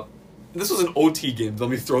follows it up. This was an OT game. Let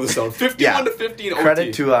me throw this out. 51-50 in OT.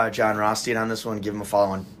 Credit to John Rothstein on this one. Give him a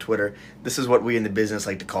follow on Twitter. This is what we in the business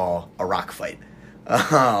like to call a rock fight.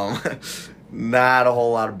 Not a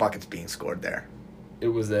whole lot of buckets being scored there. It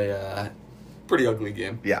was a pretty ugly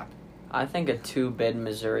game. Yeah. I think a 2-bid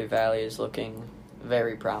Missouri Valley is looking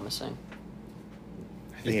very promising.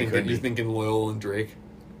 You're thinking Loyola and Drake?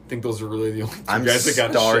 I think those are really the only two guys that got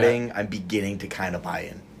a shot. I'm beginning to kind of buy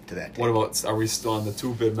in to that. What about, are we still on the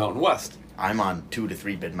 2-bid Mountain West? I'm on 2 to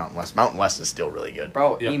 3-bid Mountain West. Mountain West is still really good.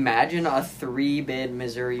 Bro, Imagine a 3-bid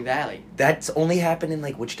Missouri Valley. That's only happened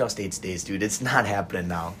in Wichita State's days, dude. It's not happening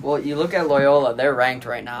now. Well, you look at Loyola, they're ranked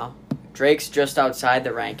right now. Drake's just outside the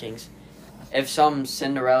rankings. If some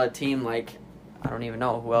Cinderella team I don't even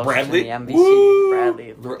know who else Bradley? is in the MVC. Woo!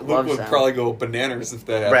 Bradley Luke loves would them. probably go bananas if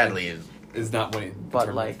that happened. Bradley is not winning.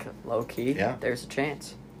 But low key, yeah, there's a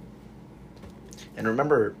chance. And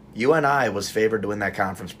remember, UNI was favored to win that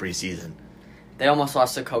conference preseason. They almost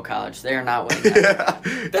lost to Coe College. They are not winning that.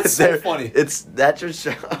 That's so funny. That just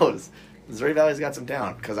shows Missouri Valley's got some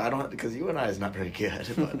talent because UNI is not very good.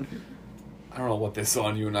 But I don't know what they saw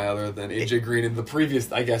in UNI other than AJ Green in the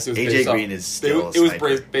previous. I guess it was AJ Green is still. It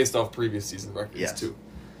was based off previous season records too.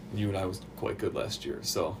 And UNI was quite good last year,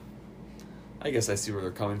 so I guess I see where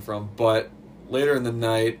they're coming from. But later in the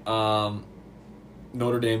night,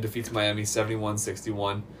 Notre Dame defeats Miami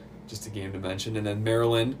 71-61, just a game to mention, and then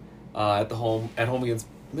Maryland at home against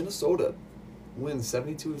Minnesota wins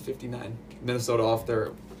 72-59. Minnesota off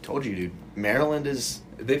their. Told you, dude. Maryland is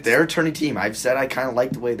they're a tourney team. I've said I kind of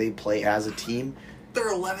like the way they play as a team.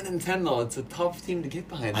 They're 11-10 though. It's a tough team to get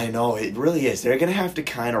behind. I know it really is. They're gonna have to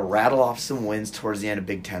kind of rattle off some wins towards the end of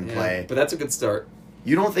Big Ten play. But that's a good start.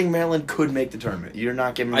 You don't think Maryland could make the tournament? You're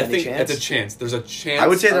not giving them any chance? I think it's a chance. There's a chance. I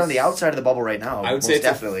would say they're on the outside of the bubble right now. I would say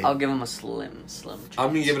definitely. I'll give them a slim chance. I'm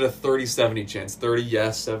going to give it a 30-70 chance. 30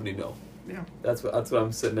 yes, 70 no. Yeah. That's what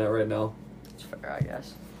I'm sitting at right now. That's fair, I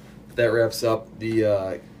guess. That wraps up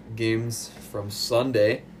the games from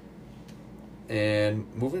Sunday. And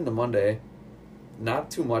moving into Monday, not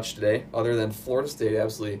too much today, other than Florida State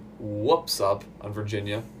absolutely whoops up on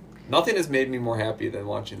Virginia. Nothing has made me more happy than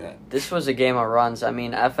watching that. This was a game of runs. I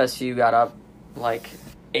mean, FSU got up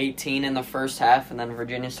 18 in the first half, and then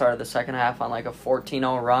Virginia started the second half on a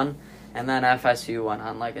 14-0 run, and then FSU went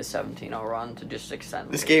on a 17-0 run to just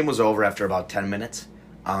extend. This game was over after about 10 minutes.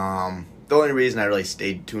 The only reason I really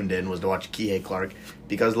stayed tuned in was to watch Kihei Clark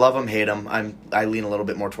because love him, hate him. I lean a little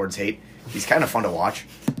bit more towards hate. He's kind of fun to watch.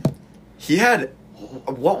 He had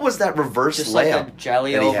What was that reverse Just layup? like a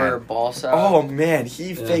jelly that he over had? ball set. Oh man,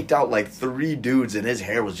 he faked out like 3 dudes, and his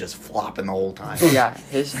hair was just flopping the whole time. Yeah,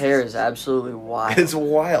 his hair is absolutely wild. It's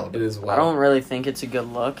wild. It is wild. I don't really think it's a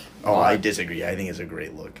good look. Oh, I disagree. I think it's a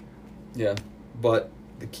great look. Yeah, but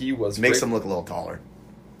the key was Makes him look a little taller.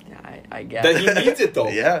 Yeah, I guess. that he needs it though.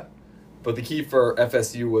 Yeah. But the key for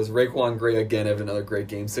FSU was Raekwon Gray again having another great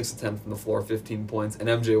game, 6 of 10 from the floor, 15 points, and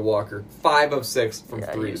MJ Walker 5 of 6 from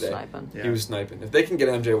 3 he was today. sniping. Yeah. He was sniping. If they can get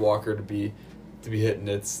MJ Walker to be hitting,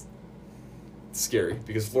 it's scary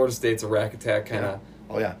because Florida State's a rack attack kind of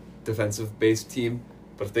Oh yeah. defensive based team.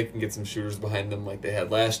 But if they can get some shooters behind them like they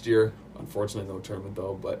had last year, unfortunately no tournament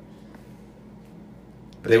though, but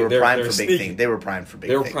They were primed they're for big sneaky. things. They were primed for big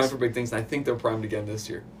They were things. primed for big things, and I think they're primed again this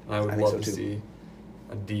year. And I would think love so, to too. see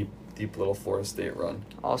a deep little Florida State run.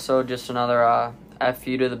 Also, just another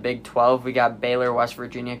FU to the Big 12. We got Baylor, West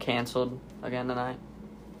Virginia canceled again tonight.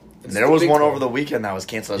 And there was one over the weekend that was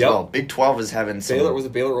canceled as Yep. well. Big 12 is having some. Baylor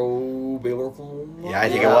Baylor Oklahoma? Yeah, I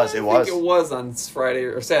think it was. It was. I think it was on Friday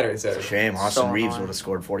or Saturday. It's a shame. Austin So Reeves annoying. would have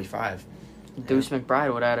scored 45. Deuce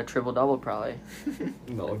McBride would have had a triple-double probably.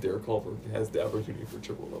 No, Derek Culver has the opportunity for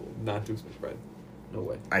triple double, not Deuce McBride. No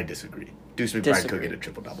way. I disagree. Deuce McBride Disagree. could get a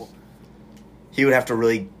triple double. He would have to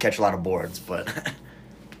really catch a lot of boards, but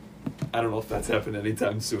I don't know if that's happening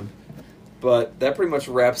anytime soon. But that pretty much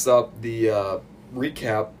wraps up the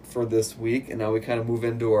recap for this week, and now we kind of move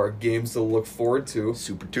into our games to look forward to.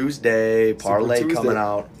 Super Tuesday, parlay Super Tuesday. coming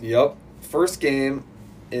out. Yep. First game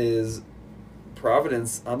is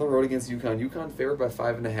Providence on the road against UConn. UConn favored by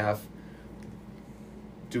 5.5.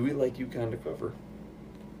 Do we like UConn to cover?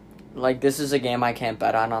 Like, this is a game I can't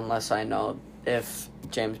bet on unless I know if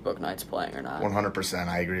James Bouknight's playing or not. 100%.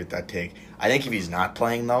 I agree with that take. I think if he's not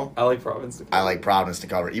playing, though, I like Providence to cover. I like Providence to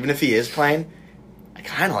cover. Even if he is playing, I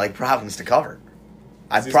kind of like Providence to cover.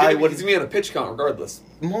 I He's probably gonna wouldn't. be on a pitch count regardless.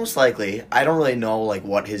 Most likely. I don't really know like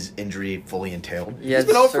what his injury fully entailed. He had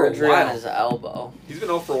been out for a surgery while. on his elbow. He's been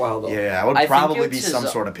out for a while though. Yeah, I would I think probably it's be his- some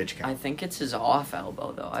sort of pitch I count. think it's his off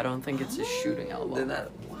elbow, though. I don't think it's his shooting elbow. Then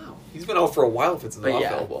wow. He's been out for a while if it's an But off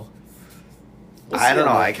yeah. elbow. I don't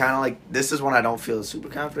know. I kind of like this is one I don't feel super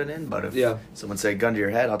confident in, but if Yeah. someone say gun to your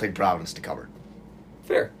head, I'll take Providence to cover.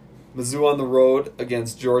 Fair. Mizzou on the road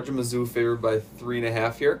against Georgia. Mizzou favored by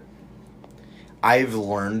 3.5 here. I've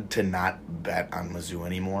learned to not bet on Mizzou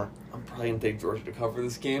anymore. I'm probably gonna take Georgia to cover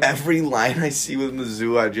this game. Every line I see with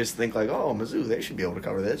Mizzou, I just think like, oh, Mizzou, they should be able to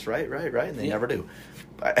cover this, right? And they Yeah. never do.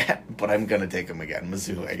 But I'm gonna take them again,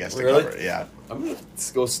 Mizzou, I guess, to Really? cover. Yeah. I'm gonna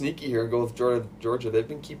go sneaky here and go with Georgia. They've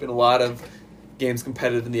been keeping a lot of games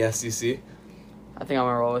competitive in the SEC. I think I'm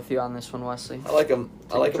going to roll with you on this one, Wesley. I like them.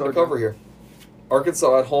 I like them to Georgia. cover here.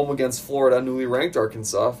 Arkansas at home against Florida, newly ranked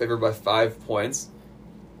Arkansas, favored by 5 points.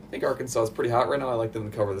 I think Arkansas is pretty hot right now. I like them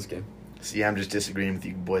to cover this game. See, I'm just disagreeing with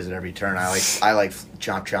you boys at every turn. I like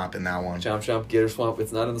chomp in that one. Chomp Chomp, Gator Swamp.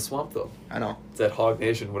 It's not in the swamp though. I know. It's at Hog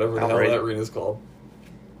Nation, whatever the hell Outrageous. that arena is called.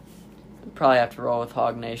 Probably have to roll with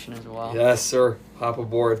Hog Nation as well. Yes, sir. Hop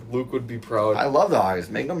aboard. Luke would be proud. I love the Hogs.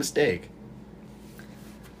 Make no mistake.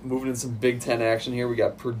 Moving in some Big Ten action here, we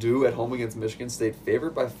got Purdue at home against Michigan State,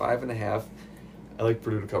 favored by 5.5. I like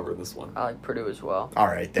Purdue to cover this one. I like Purdue as well. All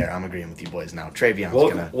right, there. I'm agreeing with you boys now. Travion's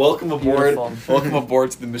Welcome aboard. Beautiful. Welcome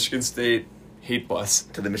aboard to the Michigan State hate bus.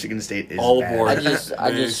 to the Michigan State is All bad. aboard.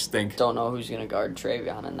 I They just stink. don't know who's going to guard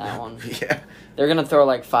Travion in that one. Yeah. They're going to throw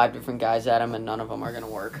like 5 different guys at him, and none of them are going to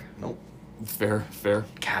work. Nope. Fair.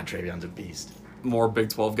 God, Travion's a beast. More Big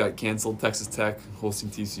 12 got canceled. Texas Tech hosting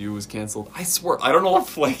TCU was canceled. I swear, I don't know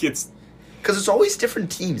if like it's Because it's always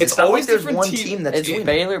different teams. It's not always like there's different one team. team that's It's doing it.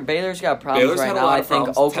 Baylor. Baylor's got problems Baylor's right had a now. lot I of think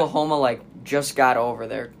problems. Oklahoma like just got over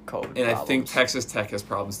their COVID and I think problems. Texas Tech has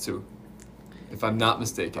problems too, if I'm not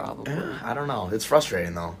mistaken. Probably. I don't know. It's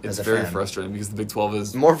frustrating though. It's as a very fan. frustrating because the Big 12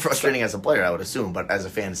 is More frustrating as a player, I would assume, but as a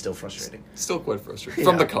fan, it's still frustrating. still quite frustrating. Yeah.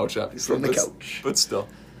 From the couch, obviously. From the but- couch. But still.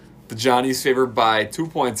 The Johnnies favored by 2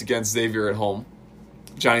 points against Xavier at home.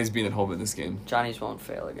 Johnnies being at home in this game. Johnny's won't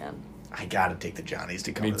fail again. I gotta take the Johnnies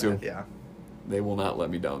to cover Me too. that. Yeah. They will not let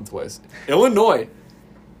me down twice. Illinois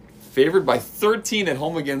favored by 13 at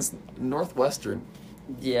home against Northwestern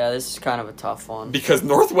Yeah, this is kind of a tough one. because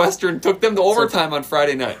Northwestern took them to overtime on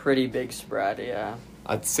Friday night. Pretty big spread, yeah.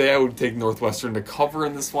 I'd say I would take Northwestern to cover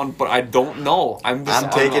in this one, but I don't know. I'm just I'm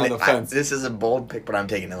taking on it. the fence. This is a bold pick, but I'm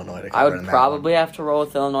taking Illinois to cover I in would that probably have to roll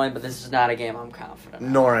with Illinois, but this is not a game I'm confident one.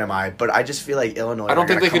 in. Nor am I, but I just feel like Illinois. I don't are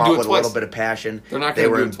think gonna they come could do out it with twice. a little bit of passion. They're not They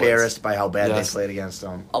gonna were do it twice. embarrassed by how bad they Yes. played against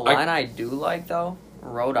them. A line I do like, though,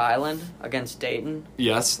 Rhode Island against Dayton.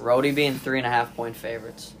 Yes. Rhodey being 3.5-point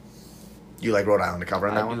favorites. You like Rhode Island to cover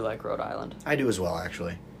in that I one? do like Rhode Island. I do as well,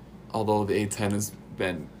 actually. Although the A10 has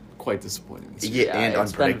been quite disappointing this year. Yeah, and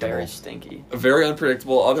it's been unpredictable. very stinky. Very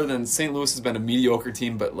unpredictable. Other than St. Louis has been a mediocre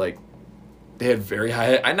team, but like they had very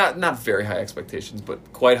high, not very high expectations,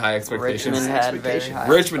 but quite high expectations. Richmond had very high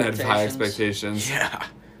Richmond had high expectations. Yeah.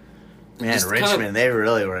 Man, Just Richmond, kinda- they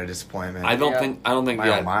really were a disappointment. I don't Yeah. think. My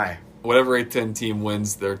Yeah, oh my. whatever A-10 team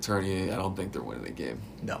wins their tourney, I don't think they're winning the game.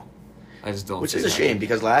 No. I just don't. Which see is a it shame happening.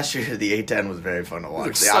 because last year the A-10 was very fun to watch. They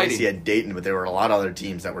exciting. obviously had Dayton, but there were a lot of other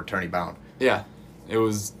teams that were tourney bound. Yeah, it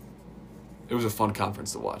was a fun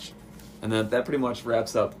conference to watch. And that pretty much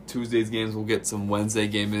wraps up Tuesday's games. We'll get some Wednesday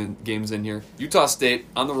games in here. Utah State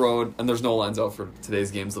on the road, and there's no lines out for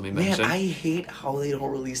today's games, let me Man, mention. I hate how they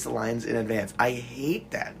don't release the lines in advance. I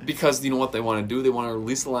hate that. Because you know what they want to do? They want to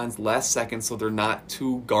release the lines last second so they're not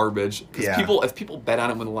too garbage. Because Yeah. if people bet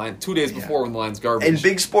on it when the line 2 days before when the line's garbage. In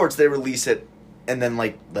big sports, they release it, and then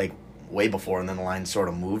like way before, and then the line sort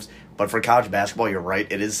of moves. But for college basketball, you're right.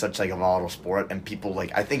 It is such like a volatile sport, and people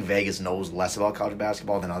I think Vegas knows less about college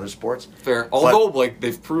basketball than other sports. Fair. Although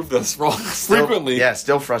they've proved us wrong frequently. Yeah,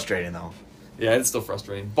 still frustrating though. Yeah, it's still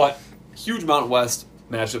frustrating. But huge Mountain West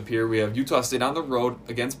matchup here. We have Utah State on the road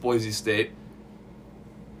against Boise State.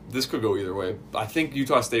 This could go either way. I think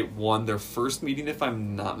Utah State won their first meeting, if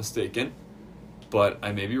I'm not mistaken. But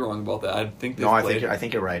I may be wrong about that. I think they've played. I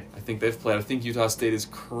think you're right. I think they've played. I think Utah State is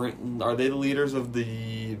current. Are they the leaders of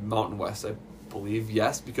the Mountain West? I believe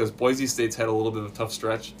yes, because Boise State's had a little bit of a tough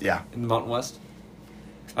stretch. Yeah. In the Mountain West.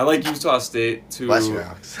 I like Utah State to. Bless you,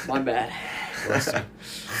 Alex. My bad. Bless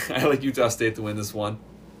you. I like Utah State to win this one.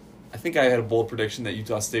 I think I had a bold prediction that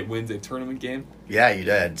Utah State wins a tournament game. Yeah, you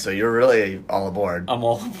did. So you're really all aboard. I'm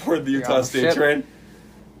all aboard the You're Utah on the State ship. train.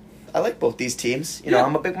 I like both these teams. You Yeah. know,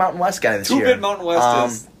 I'm a big Mountain West guy this year. Two-bit Mountain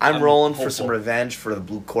West is. I'm rolling for hopeful. some revenge for the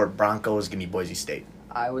Blue Court Broncos. Give me Boise State.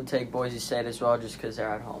 I would take Boise State as well just because they're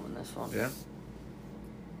at home in this one. Yeah.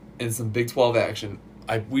 And some Big 12 action.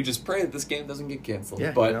 We just pray that this game doesn't get canceled.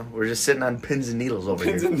 Yeah, but you know, we're just sitting on pins and needles over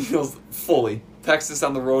pins here. and needles fully. Texas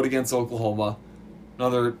on the road against Oklahoma.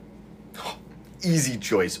 Another. Easy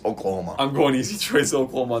choice, Oklahoma. I'm going easy choice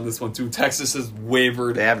Oklahoma on this one too. Texas has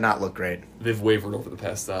wavered. They have not looked great. They've wavered over the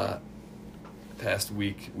past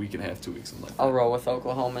week and a half, 2 weeks. I'm like, I'll roll with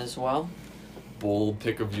Oklahoma as well. bold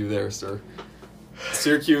pick of you there, sir.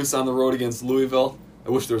 Syracuse on the road against Louisville. I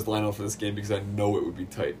wish there was the lineup for this game because I know it would be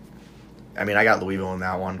tight. I mean, I got Louisville in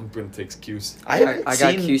that I'm one. going to take Cuse. I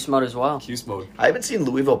got Cuse mode as well. Cuse mode. I haven't seen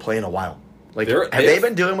Louisville play in a while. Like, They're- have they they've-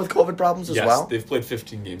 been dealing with COVID problems as Yes, well? they've played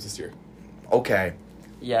 15 games this year. Okay.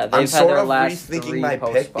 Yeah, they've I'm had sort their of last rethinking three my pick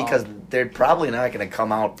postponed. because they're probably not going to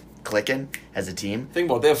come out clicking as a team. Think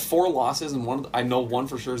about it. They have 4 losses, and I know one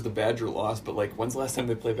for sure is the Badger loss, but like, when's the last time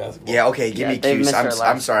they played basketball? Yeah, okay, give Yeah, me they've Cuse. missed I'm their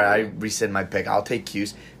last sorry, I three. rescind my pick. I'll take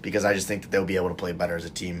Cuse because I just think that they'll be able to play better as a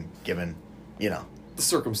team given, The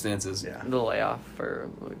circumstances. yeah. The layoff for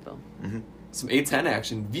Louisville. Some A-10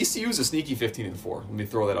 action. VCU is a sneaky 15-4. Let me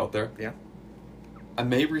throw that out there. Yeah. I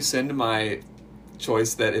may rescind my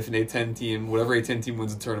choice that if an A-10 team, whatever A-10 team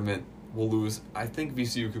wins a tournament, will lose. I think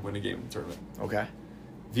VCU could win a game in the tournament. Okay.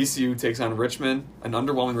 VCU takes on Richmond, an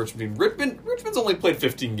underwhelming Richmond team. Richmond's only played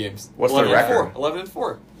 15 games. What's their 11 and record?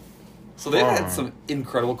 11-4. So they've Huh. had some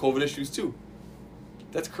incredible COVID issues too.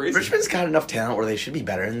 That's crazy. Richmond's got enough talent where they should be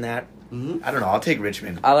better than that. Mm-hmm. I don't know. I'll take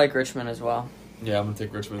Richmond. I like Richmond as well. Yeah, I'm gonna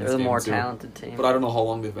take Richmond. in They're this the game, more too. talented team. But I don't know how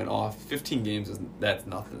long they've been off. 15 games that's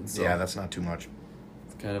nothing. So Yeah, that's not too much.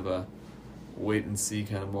 it's kind of a wait and see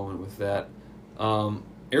kind of moment with that.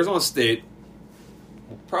 Arizona State,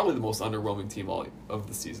 probably the most underwhelming team all of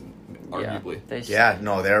the season, arguably. Yeah,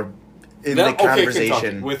 no, they're in Then- the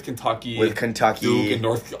conversation Kentucky, with Kentucky, Duke, and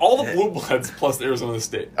North, all the Blue Bloods plus Arizona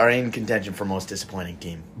State are in contention for most disappointing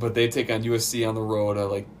team. But they take on USC on the road. I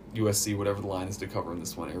like USC, whatever the line is to cover in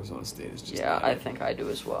this one. Arizona State is just Yeah, not I it. think I do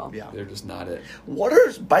as well. Yeah. They're just not it.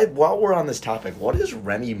 While we're on this topic, what is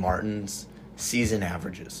Remy Martin's season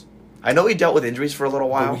averages? I know he dealt with injuries for a little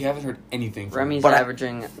But while. we haven't heard anything from Remy's him. But I-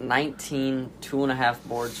 averaging 19, 2.5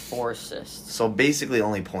 boards, 4 assists. So basically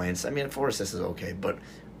only points. I mean, 4 assists is okay, but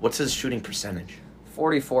what's his shooting percentage?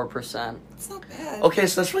 44%. It's not bad. Okay,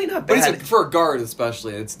 so that's really not But bad. for a guard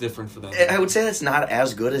especially, it's different for them. I would say that's not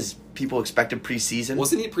as good as people expected preseason.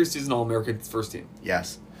 Wasn't he preseason All-American first team?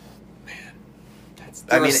 Yes. That's,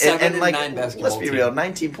 I they're mean, a 7 and and like, 9 basketball let's be team. real.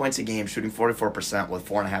 19 points a game, shooting 44% with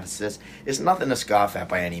 4.5 assists is nothing to scoff at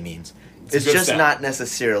by any means. It's a It's good just stat. not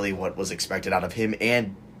necessarily what was expected out of him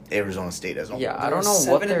and Arizona State as a whole. Yeah, I They're don't a know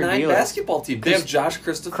 7 what and their 9 deal is. basketball team. They have Josh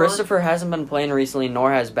Christopher. Christopher hasn't been playing recently,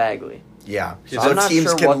 nor has Bagley. Yeah. So So I'm not teams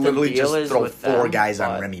sure can what the literally deal just is throw with 4 them, guys on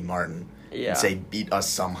but- Remy Martin Yeah. and say beat us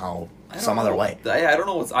somehow, I don't some other know. way. I don't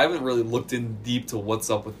know I haven't really looked in deep to what's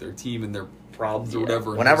up with their team and their problems or Yeah.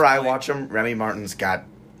 whatever. Whenever I He's watch him, Remy Martin's got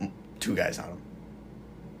 2 guys on him.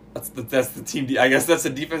 That's the team. I guess that's the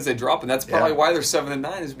defense they drop, and that's probably why they're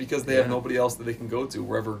 7-9 is because they have nobody else that they can go to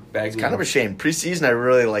wherever Bagley. It's kind of a shame. Preseason, I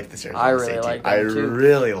really like this Arizona I really State like team. them, too.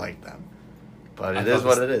 Really like them, but it is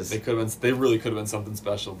what it is. They really could have been something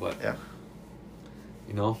special, but yeah.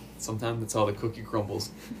 Sometimes that's how the cookie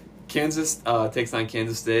crumbles. Kansas takes on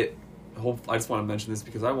Kansas State. I just want to mention this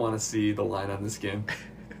because I want to see the line on this game.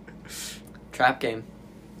 Trap game.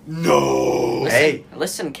 No.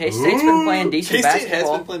 Listen, K-State's been playing decent K-State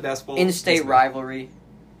basketball. has been playing basketball. In-state rivalry.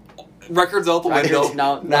 Records out the window.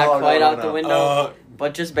 Not quite out the window.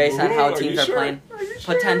 But just based on how teams are playing.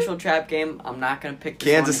 Sure? Potential trap game. I'm not going to pick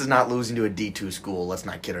this Kansas one. is not losing to a D2 school. Let's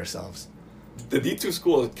not kid ourselves. The D2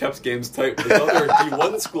 school has kept games tight with the other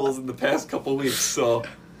D1 schools in the past couple weeks, so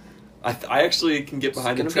I actually can get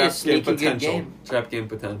behind the trap game potential. Trap game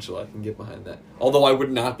potential, I can get behind that. Although I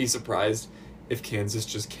would not be surprised if Kansas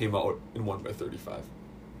just came out and won by 35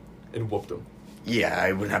 and whooped them. Yeah,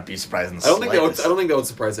 I would not be surprised in the I don't think that would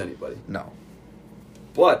surprise anybody. No.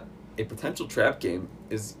 But a potential trap game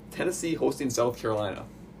is Tennessee hosting South Carolina.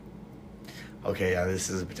 Okay, yeah, this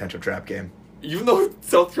is a potential trap game. Even though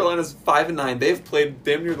South Carolina's 5-9, they've played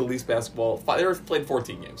damn near the least basketball. They've played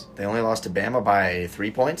 14 games. They only lost to Bama by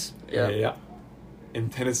 3 points. Yeah.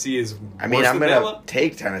 And Tennessee is. I mean, I'm gonna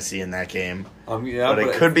take Tennessee in that game. But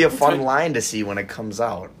it could be a fun line to see when it comes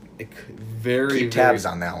out. It could keep tabs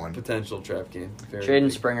on that one. Potential trap game.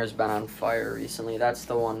 Jaden Springer's been on fire recently. That's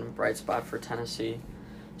the one bright spot for Tennessee.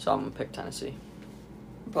 So I'm gonna pick Tennessee.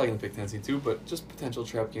 I'm probably gonna pick Tennessee too, but just potential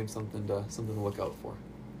trap game, something to look out for.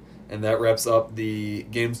 And that wraps up the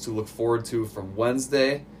games to look forward to from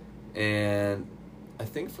Wednesday, and I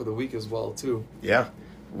think for the week as well too. Yeah,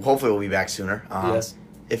 hopefully we'll be back sooner. Yes.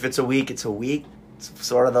 If it's a week, it's a week. It's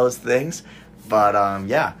sort of those things, but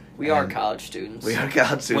yeah. We are college students. We are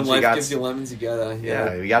college students. When life gives you lemons, you gotta.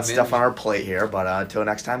 Yeah, we got stuff on our plate here, but until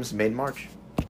next time, it's Made in March.